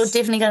much. guys. You're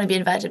definitely going to be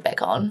invited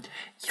back on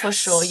for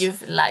sure. You've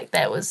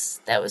that was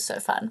so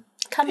fun.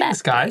 Come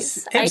Thanks, back, guys.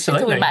 please. I think we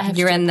Absolutely. might have to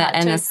You're do in the part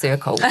inner two.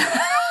 circle.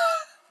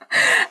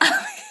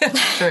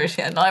 True,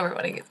 yeah, not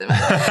everybody gets it.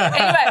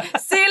 Anyway,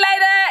 see you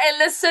later and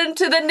listen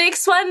to the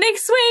next one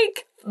next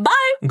week.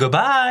 Bye.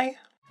 Goodbye.